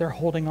they're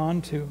holding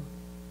on to.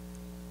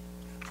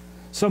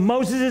 So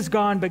Moses is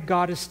gone, but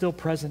God is still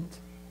present.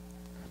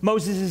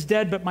 Moses is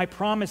dead, but my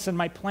promise and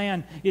my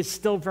plan is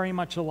still very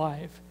much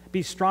alive.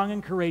 Be strong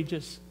and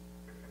courageous.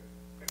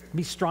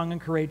 Be strong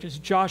and courageous.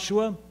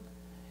 Joshua,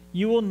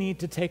 you will need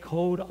to take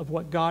hold of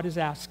what God is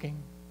asking.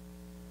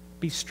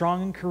 Be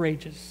strong and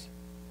courageous.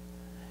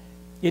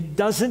 It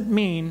doesn't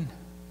mean,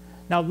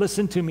 now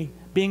listen to me,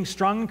 being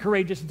strong and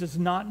courageous does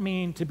not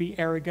mean to be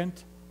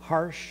arrogant,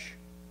 harsh,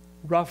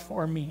 rough,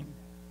 or mean.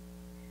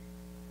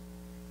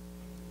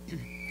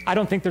 I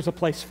don't think there's a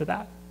place for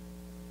that.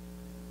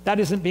 That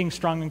isn't being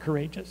strong and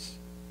courageous.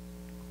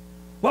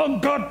 Well,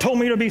 God told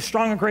me to be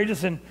strong and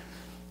courageous, and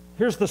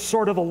here's the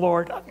sword of the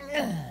Lord.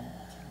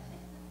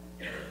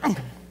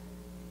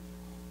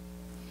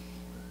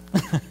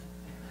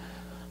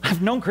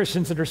 I've known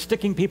Christians that are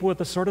sticking people with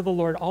the sword of the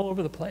Lord all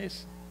over the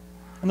place.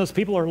 And those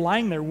people are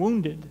lying there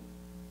wounded.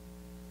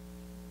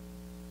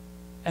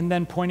 And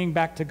then pointing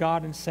back to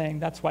God and saying,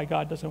 that's why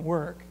God doesn't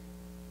work.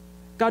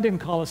 God didn't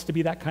call us to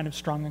be that kind of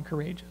strong and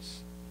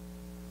courageous.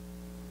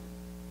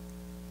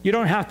 You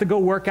don't have to go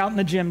work out in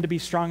the gym to be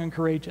strong and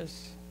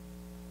courageous.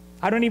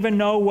 I don't even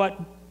know what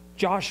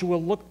Joshua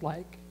looked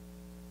like.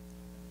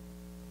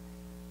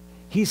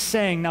 He's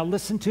saying, now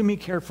listen to me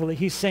carefully.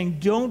 He's saying,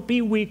 don't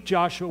be weak,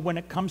 Joshua, when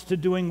it comes to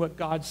doing what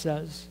God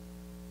says.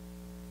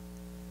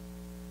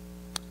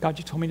 God,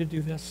 you told me to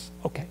do this.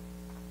 Okay.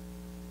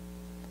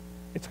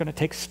 It's going to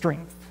take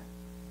strength.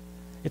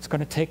 It's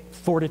going to take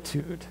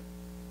fortitude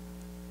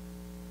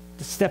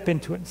to step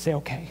into it and say,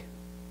 okay.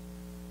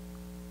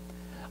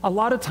 A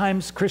lot of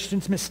times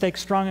Christians mistake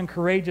strong and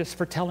courageous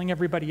for telling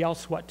everybody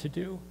else what to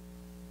do.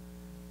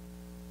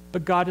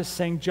 But God is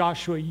saying,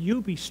 Joshua,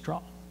 you be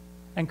strong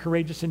and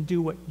courageous and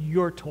do what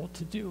you're told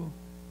to do.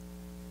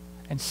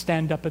 And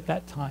stand up at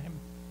that time.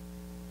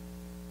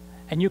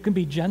 And you can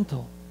be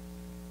gentle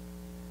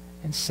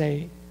and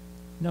say,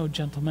 no,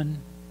 gentlemen,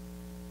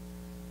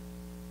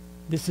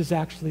 this is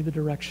actually the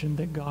direction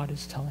that God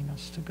is telling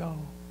us to go.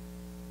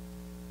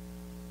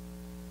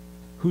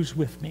 Who's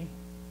with me?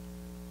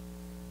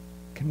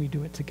 Can we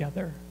do it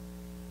together?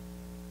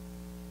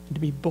 And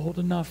to be bold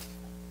enough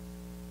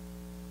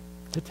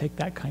to take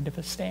that kind of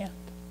a stand.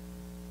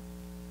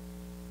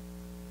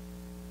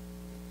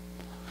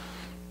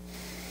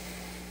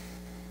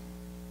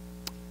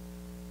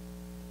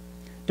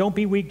 Don't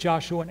be weak,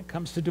 Joshua, when it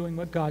comes to doing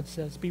what God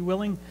says. Be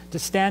willing to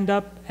stand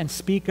up and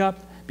speak up.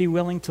 Be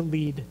willing to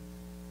lead.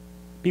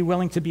 Be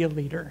willing to be a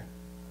leader.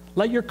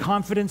 Let your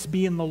confidence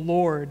be in the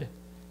Lord,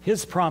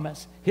 His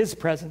promise, His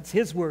presence,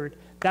 His word.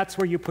 That's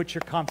where you put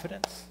your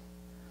confidence.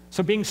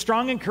 So being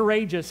strong and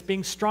courageous,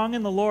 being strong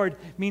in the Lord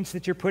means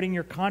that you're putting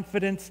your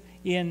confidence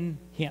in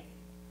Him.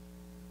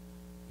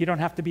 You don't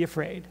have to be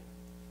afraid.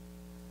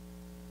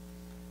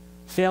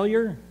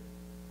 Failure,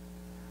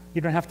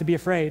 you don't have to be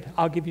afraid.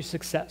 I'll give you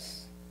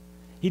success.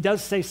 He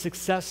does say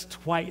success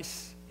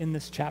twice in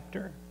this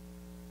chapter.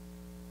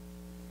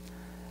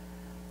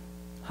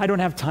 I don't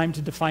have time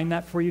to define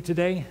that for you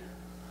today.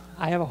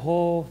 I have a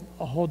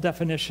whole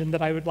definition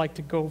that I would like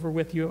to go over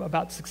with you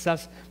about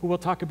success, but we'll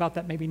talk about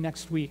that maybe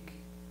next week.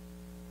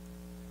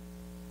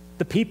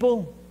 The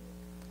people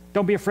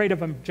Don't be afraid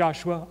of him,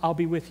 Joshua. I'll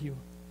be with you.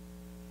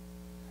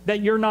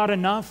 That you're not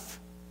enough,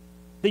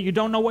 that you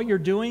don't know what you're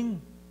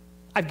doing,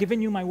 I've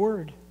given you my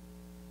word.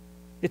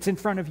 It's in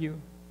front of you.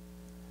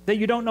 That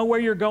you don't know where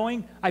you're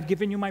going, I've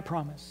given you my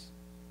promise.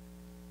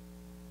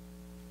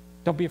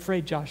 Don't be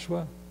afraid,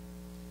 Joshua.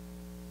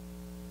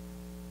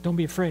 Don't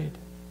be afraid.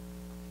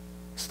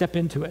 Step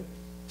into it.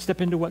 Step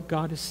into what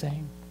God is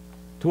saying,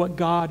 to what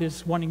God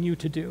is wanting you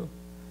to do,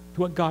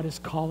 to what God is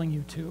calling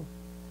you to.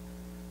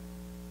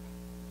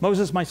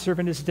 Moses, my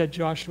servant, is dead,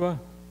 Joshua.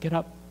 Get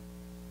up.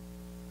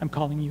 I'm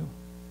calling you.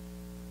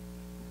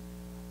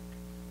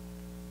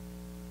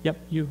 Yep,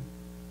 you.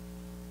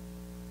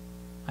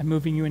 I'm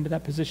moving you into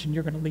that position.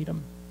 You're going to lead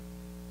them.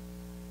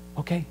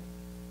 Okay?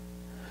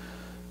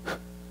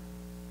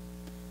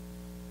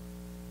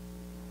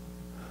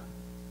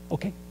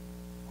 Okay.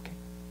 Okay.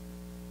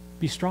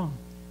 Be strong.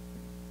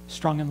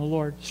 Strong in the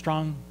Lord.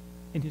 Strong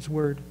in his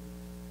word.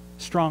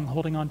 Strong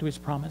holding on to his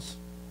promise.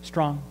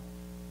 Strong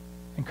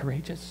and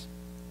courageous.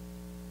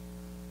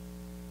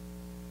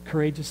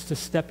 Courageous to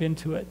step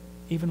into it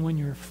even when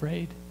you're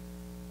afraid.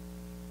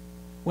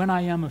 When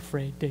I am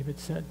afraid, David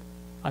said,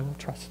 I will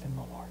trust in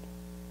the Lord.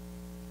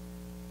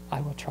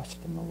 I will trust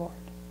in the Lord.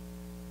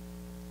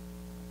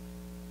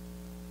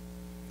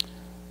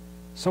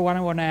 So what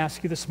I want to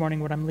ask you this morning,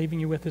 what I'm leaving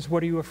you with is,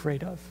 what are you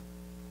afraid of?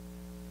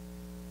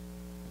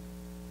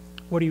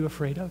 What are you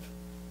afraid of?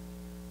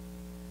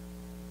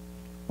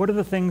 What are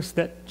the things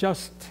that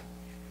just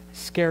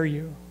scare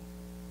you?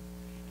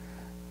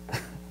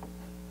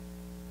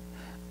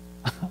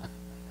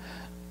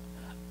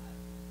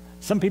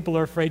 Some people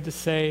are afraid to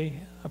say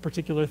a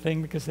particular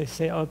thing because they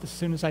say, oh, as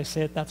soon as I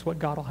say it, that's what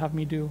God will have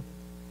me do.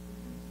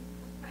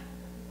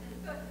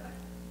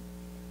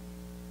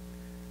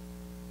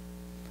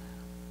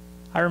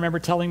 I remember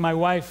telling my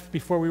wife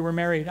before we were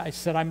married, I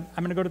said, I'm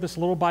going to go to this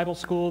little Bible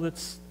school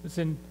that's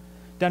in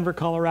Denver,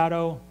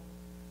 Colorado,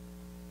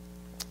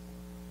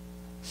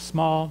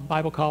 small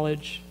Bible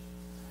college.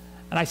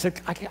 And I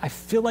said, I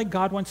feel like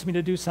God wants me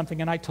to do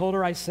something. And I told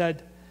her, I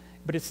said,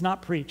 but it's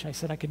not preach. I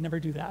said, I could never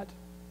do that.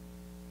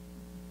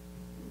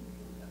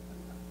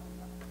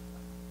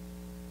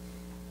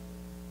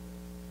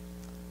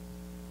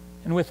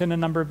 And within a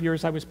number of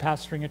years, I was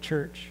pastoring a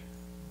church.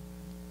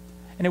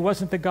 And it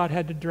wasn't that God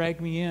had to drag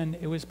me in.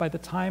 It was by the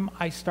time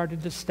I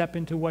started to step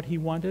into what he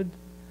wanted,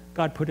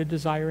 God put a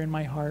desire in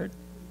my heart.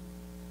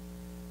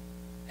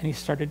 And he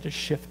started to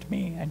shift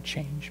me and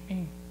change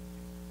me.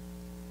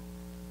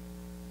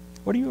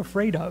 What are you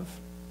afraid of?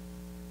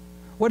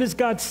 What is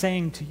God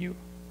saying to you?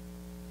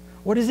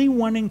 What is he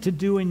wanting to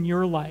do in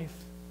your life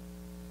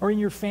or in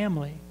your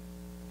family?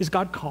 Is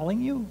God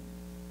calling you?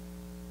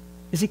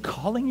 Is he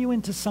calling you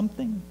into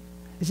something?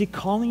 Is he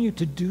calling you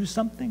to do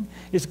something?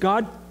 Is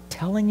God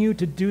telling you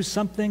to do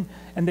something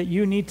and that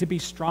you need to be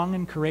strong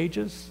and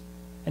courageous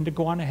and to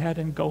go on ahead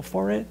and go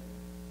for it?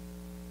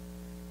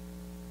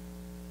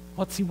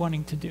 What's he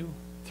wanting to do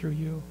through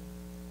you?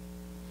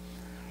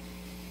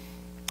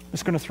 I'm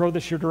just going to throw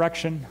this your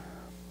direction.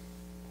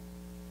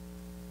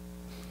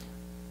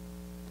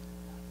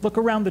 Look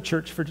around the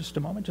church for just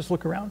a moment. Just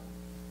look around.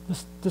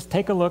 Just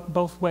take a look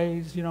both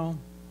ways, you know.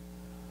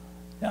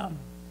 Yeah,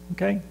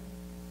 okay?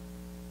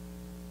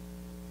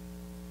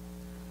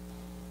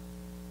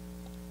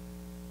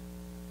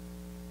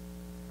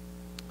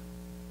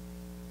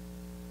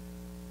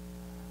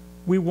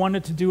 We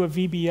wanted to do a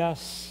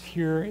VBS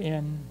here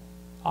in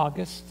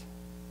August.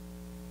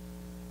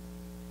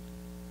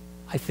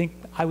 I think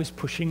I was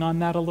pushing on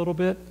that a little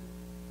bit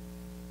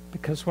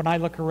because when I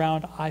look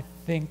around, I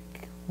think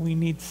we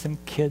need some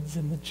kids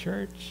in the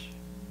church.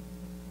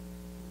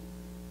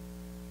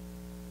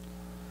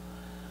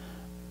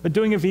 But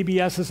doing a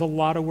VBS is a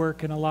lot of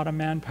work and a lot of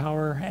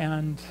manpower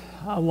and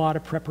a lot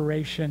of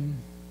preparation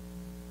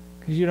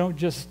because you don't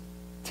just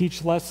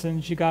teach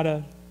lessons, you got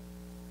to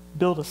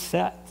build a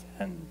set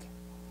and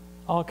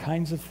all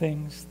kinds of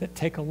things that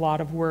take a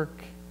lot of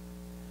work,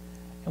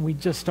 and we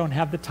just don't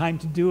have the time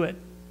to do it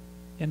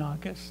in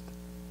August.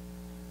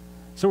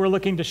 So we're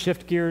looking to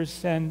shift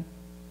gears and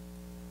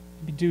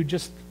do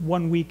just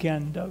one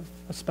weekend of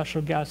a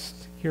special guest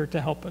here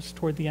to help us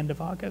toward the end of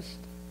August.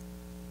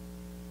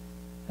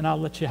 And I'll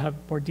let you have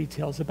more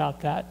details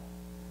about that.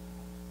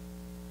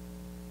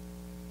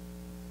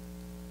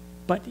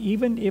 But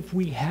even if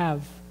we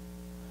have,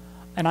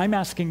 and I'm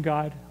asking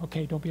God,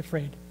 okay, don't be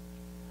afraid.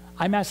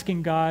 I'm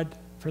asking God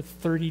for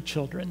 30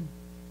 children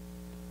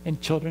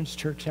in children's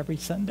church every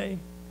Sunday.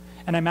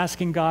 And I'm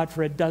asking God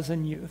for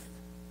 12 youth.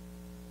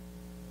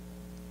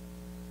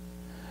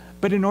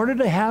 But in order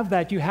to have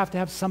that, you have to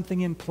have something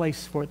in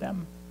place for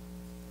them,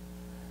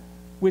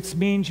 which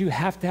means you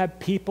have to have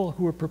people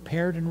who are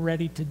prepared and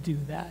ready to do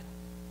that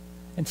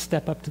and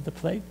step up to the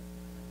plate.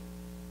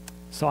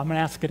 So I'm going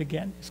to ask it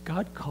again. Is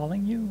God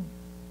calling you?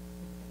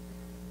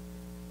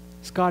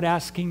 Is God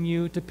asking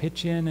you to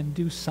pitch in and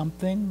do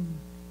something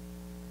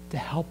to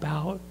help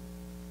out?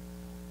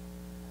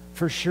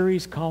 For sure,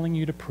 he's calling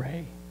you to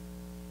pray.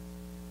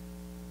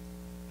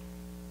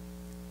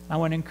 I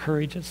want to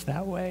encourage us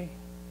that way.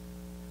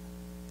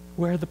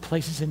 Where are the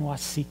places in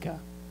Waseca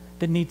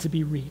that need to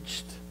be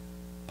reached?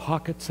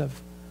 Pockets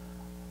of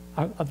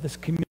this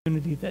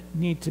community that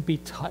need to be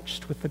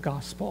touched with the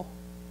gospel.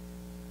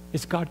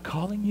 Is God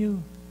calling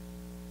you?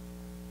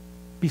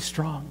 Be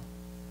strong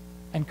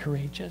and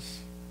courageous.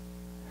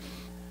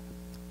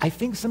 I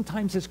think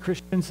sometimes as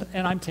Christians,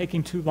 and I'm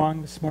taking too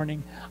long this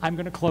morning, I'm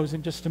going to close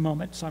in just a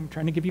moment, so I'm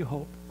trying to give you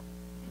hope.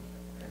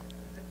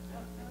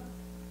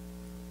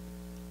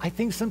 I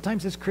think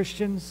sometimes as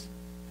Christians,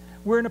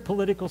 we're in a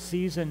political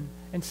season,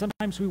 and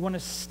sometimes we want to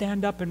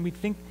stand up and we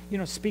think,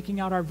 speaking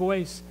out our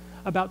voice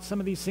about some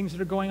of these things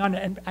that are going on,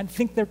 and I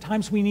think there are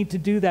times we need to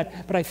do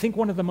that, but I think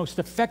one of the most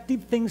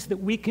effective things that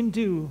we can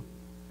do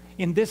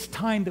in this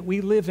time that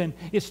we live in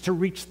is to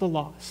reach the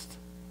lost.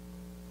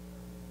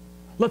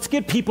 Let's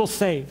get people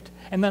saved,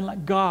 and then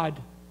let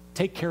God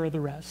take care of the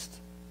rest.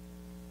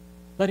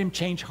 Let him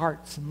change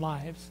hearts and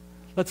lives.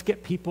 Let's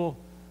get people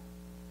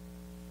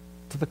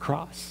to the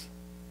cross.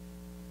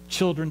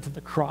 Children to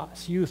the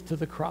cross, youth to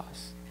the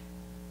cross.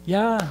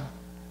 Yeah.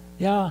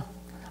 I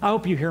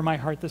hope you hear my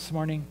heart this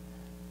morning.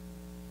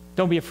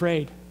 Don't be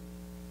afraid.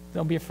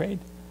 Don't be afraid.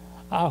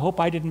 I hope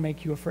I didn't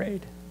make you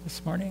afraid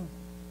this morning.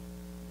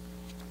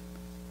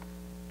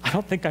 I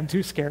don't think I'm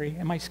too scary.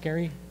 Am I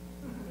scary?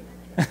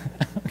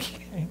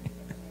 Okay.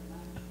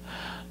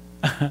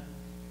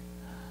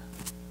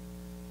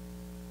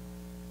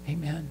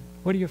 Amen.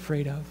 What are you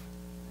afraid of?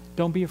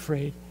 Don't be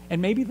afraid.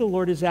 And maybe the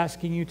Lord is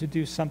asking you to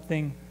do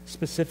something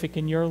specific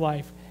in your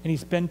life, and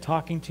he's been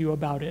talking to you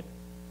about it,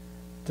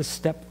 to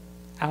step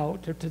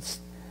out, or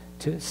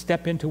to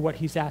step into what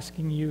he's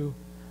asking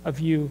of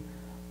you,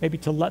 maybe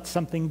to let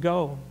something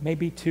go,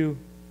 maybe to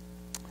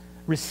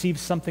receive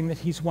something that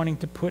he's wanting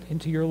to put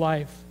into your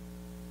life,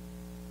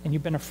 and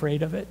you've been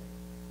afraid of it.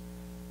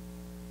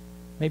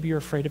 Maybe you're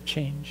afraid of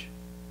change.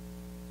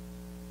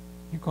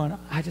 You're going,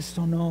 I just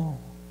don't know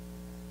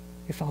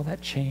if all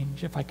that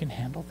change, if I can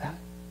handle that.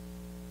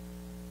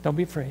 Don't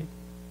be afraid.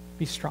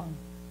 Be strong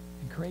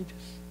and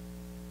courageous.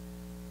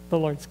 The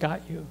Lord's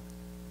got you.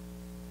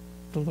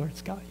 The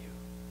Lord's got you.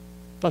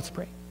 Let's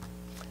pray.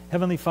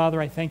 Heavenly Father,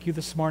 I thank you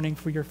this morning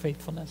for your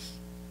faithfulness.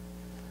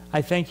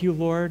 I thank you,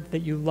 Lord, that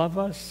you love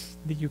us,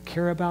 that you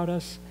care about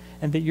us,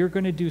 and that you're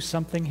going to do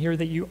something here,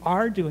 that you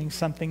are doing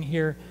something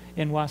here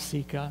in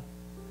Waseca.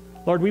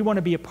 Lord, we want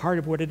to be a part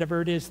of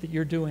whatever it is that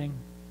you're doing.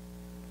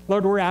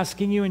 Lord, we're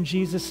asking you in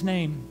Jesus'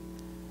 name,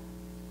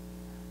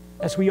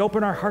 as we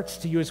open our hearts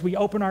to you, as we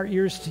open our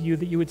ears to you,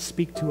 that you would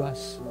speak to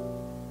us.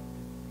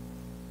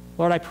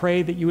 Lord, I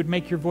pray that you would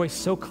make your voice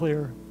so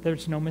clear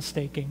there's no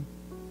mistaking,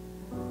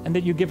 and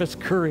that you give us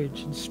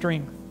courage and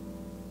strength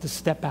to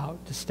step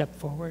out, to step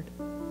forward.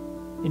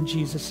 In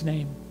Jesus'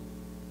 name.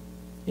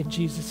 In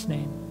Jesus'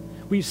 name.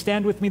 Will you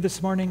stand with me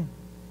this morning?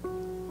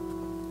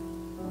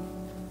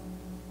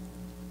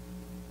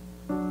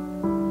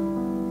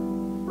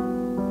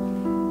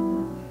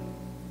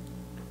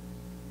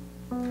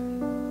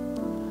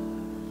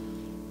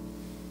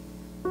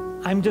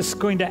 I'm just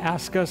going to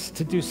ask us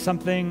to do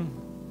something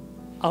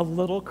a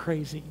little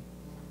crazy.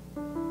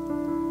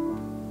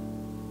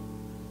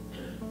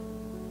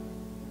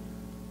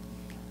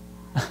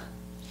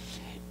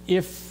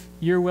 If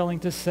you're willing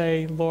to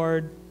say,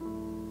 Lord,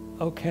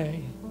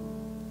 okay,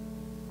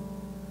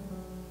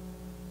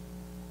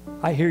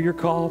 I hear your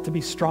call to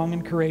be strong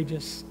and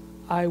courageous.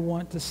 I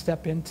want to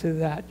step into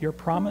that, your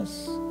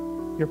promise,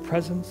 your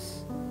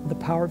presence, the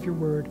power of your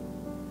word.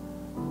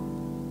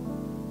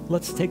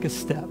 Let's take a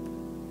step.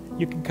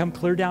 You can come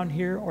clear down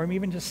here, or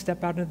even just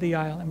step out into the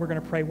aisle, and we're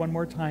going to pray one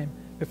more time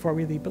before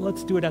we leave. But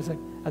let's do it as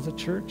a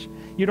church.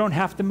 You don't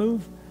have to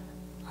move.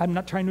 I'm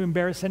not trying to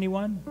embarrass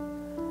anyone.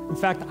 In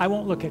fact, I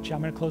won't look at you.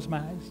 I'm going to close my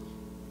eyes.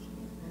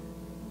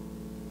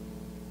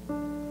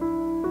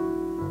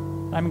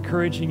 I'm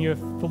encouraging you, if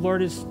the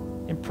Lord is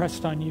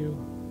impressed on you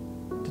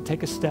to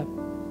take a step,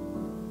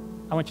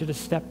 I want you to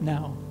step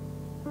now.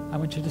 I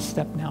want you to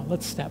step now.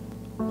 Let's step.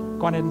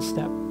 Go on ahead and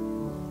step.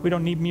 We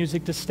don't need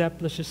music to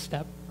step. Let's just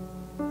step.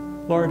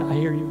 Lord, I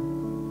hear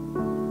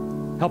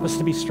you. Help us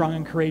to be strong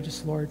and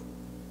courageous, Lord.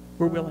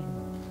 We're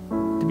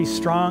willing to be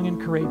strong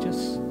and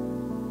courageous,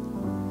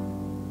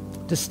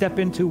 to step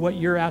into what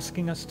you're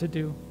asking us to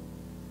do,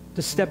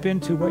 to step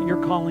into what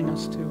you're calling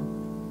us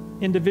to,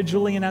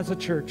 individually and as a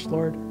church,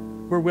 Lord.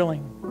 We're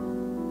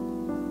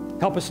willing.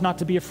 Help us not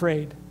to be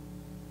afraid,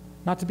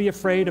 not to be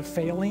afraid of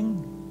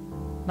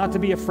failing, not to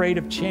be afraid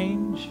of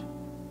change,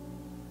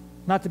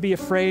 not to be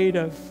afraid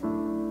of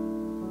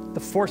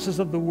the forces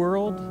of the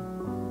world,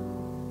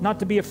 not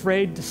to be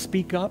afraid to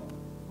speak up,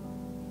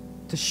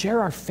 to share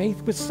our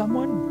faith with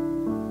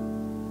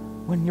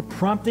someone. When you're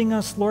prompting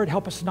us, Lord,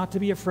 help us not to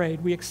be afraid.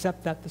 We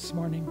accept that this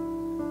morning.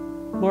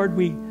 Lord,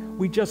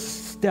 we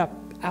just step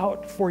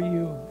out for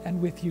you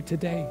and with you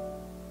today.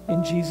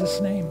 In Jesus'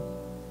 name.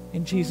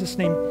 In Jesus'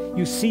 name.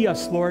 You see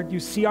us, Lord.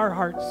 You see our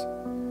hearts.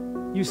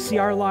 You see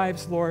our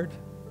lives, Lord.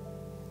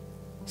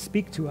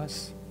 Speak to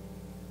us.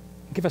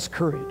 Give us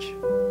courage.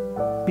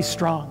 Be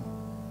strong.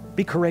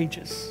 Be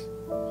courageous.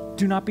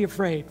 Do not be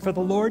afraid, for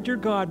the Lord your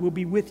God will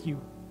be with you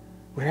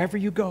wherever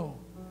you go.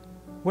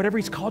 whatever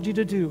He's called you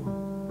to do,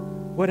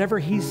 whatever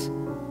He's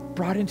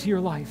brought into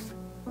your life,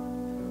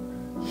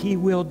 He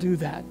will do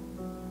that.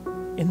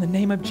 In the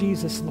name of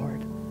Jesus,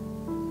 Lord.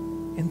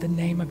 In the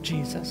name of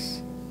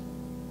Jesus.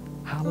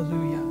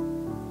 Hallelujah.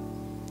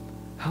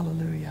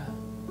 Hallelujah.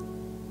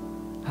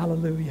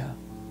 Hallelujah.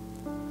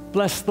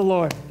 Bless the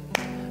Lord.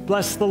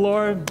 Bless the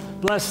Lord.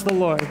 Bless the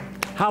Lord.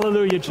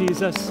 Hallelujah,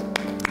 Jesus.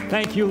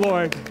 Thank you,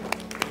 Lord.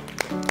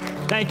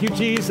 Thank you,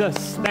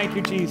 Jesus. Thank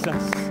you,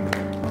 Jesus.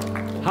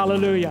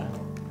 Hallelujah.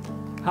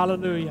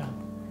 Hallelujah.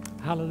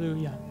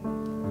 Hallelujah.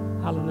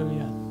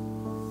 Hallelujah.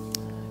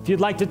 If you'd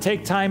like to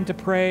take time to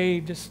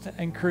pray, just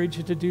encourage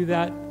you to do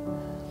that.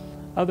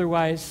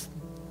 Otherwise,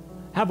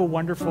 have a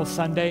wonderful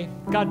Sunday.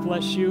 God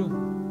bless you.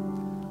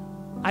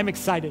 I'm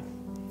excited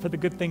for the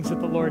good things that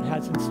the Lord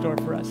has in store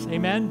for us.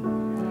 Amen?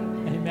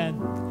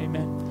 Amen.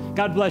 Amen.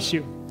 God bless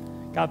you.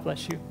 God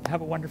bless you.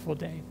 Have a wonderful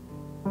day.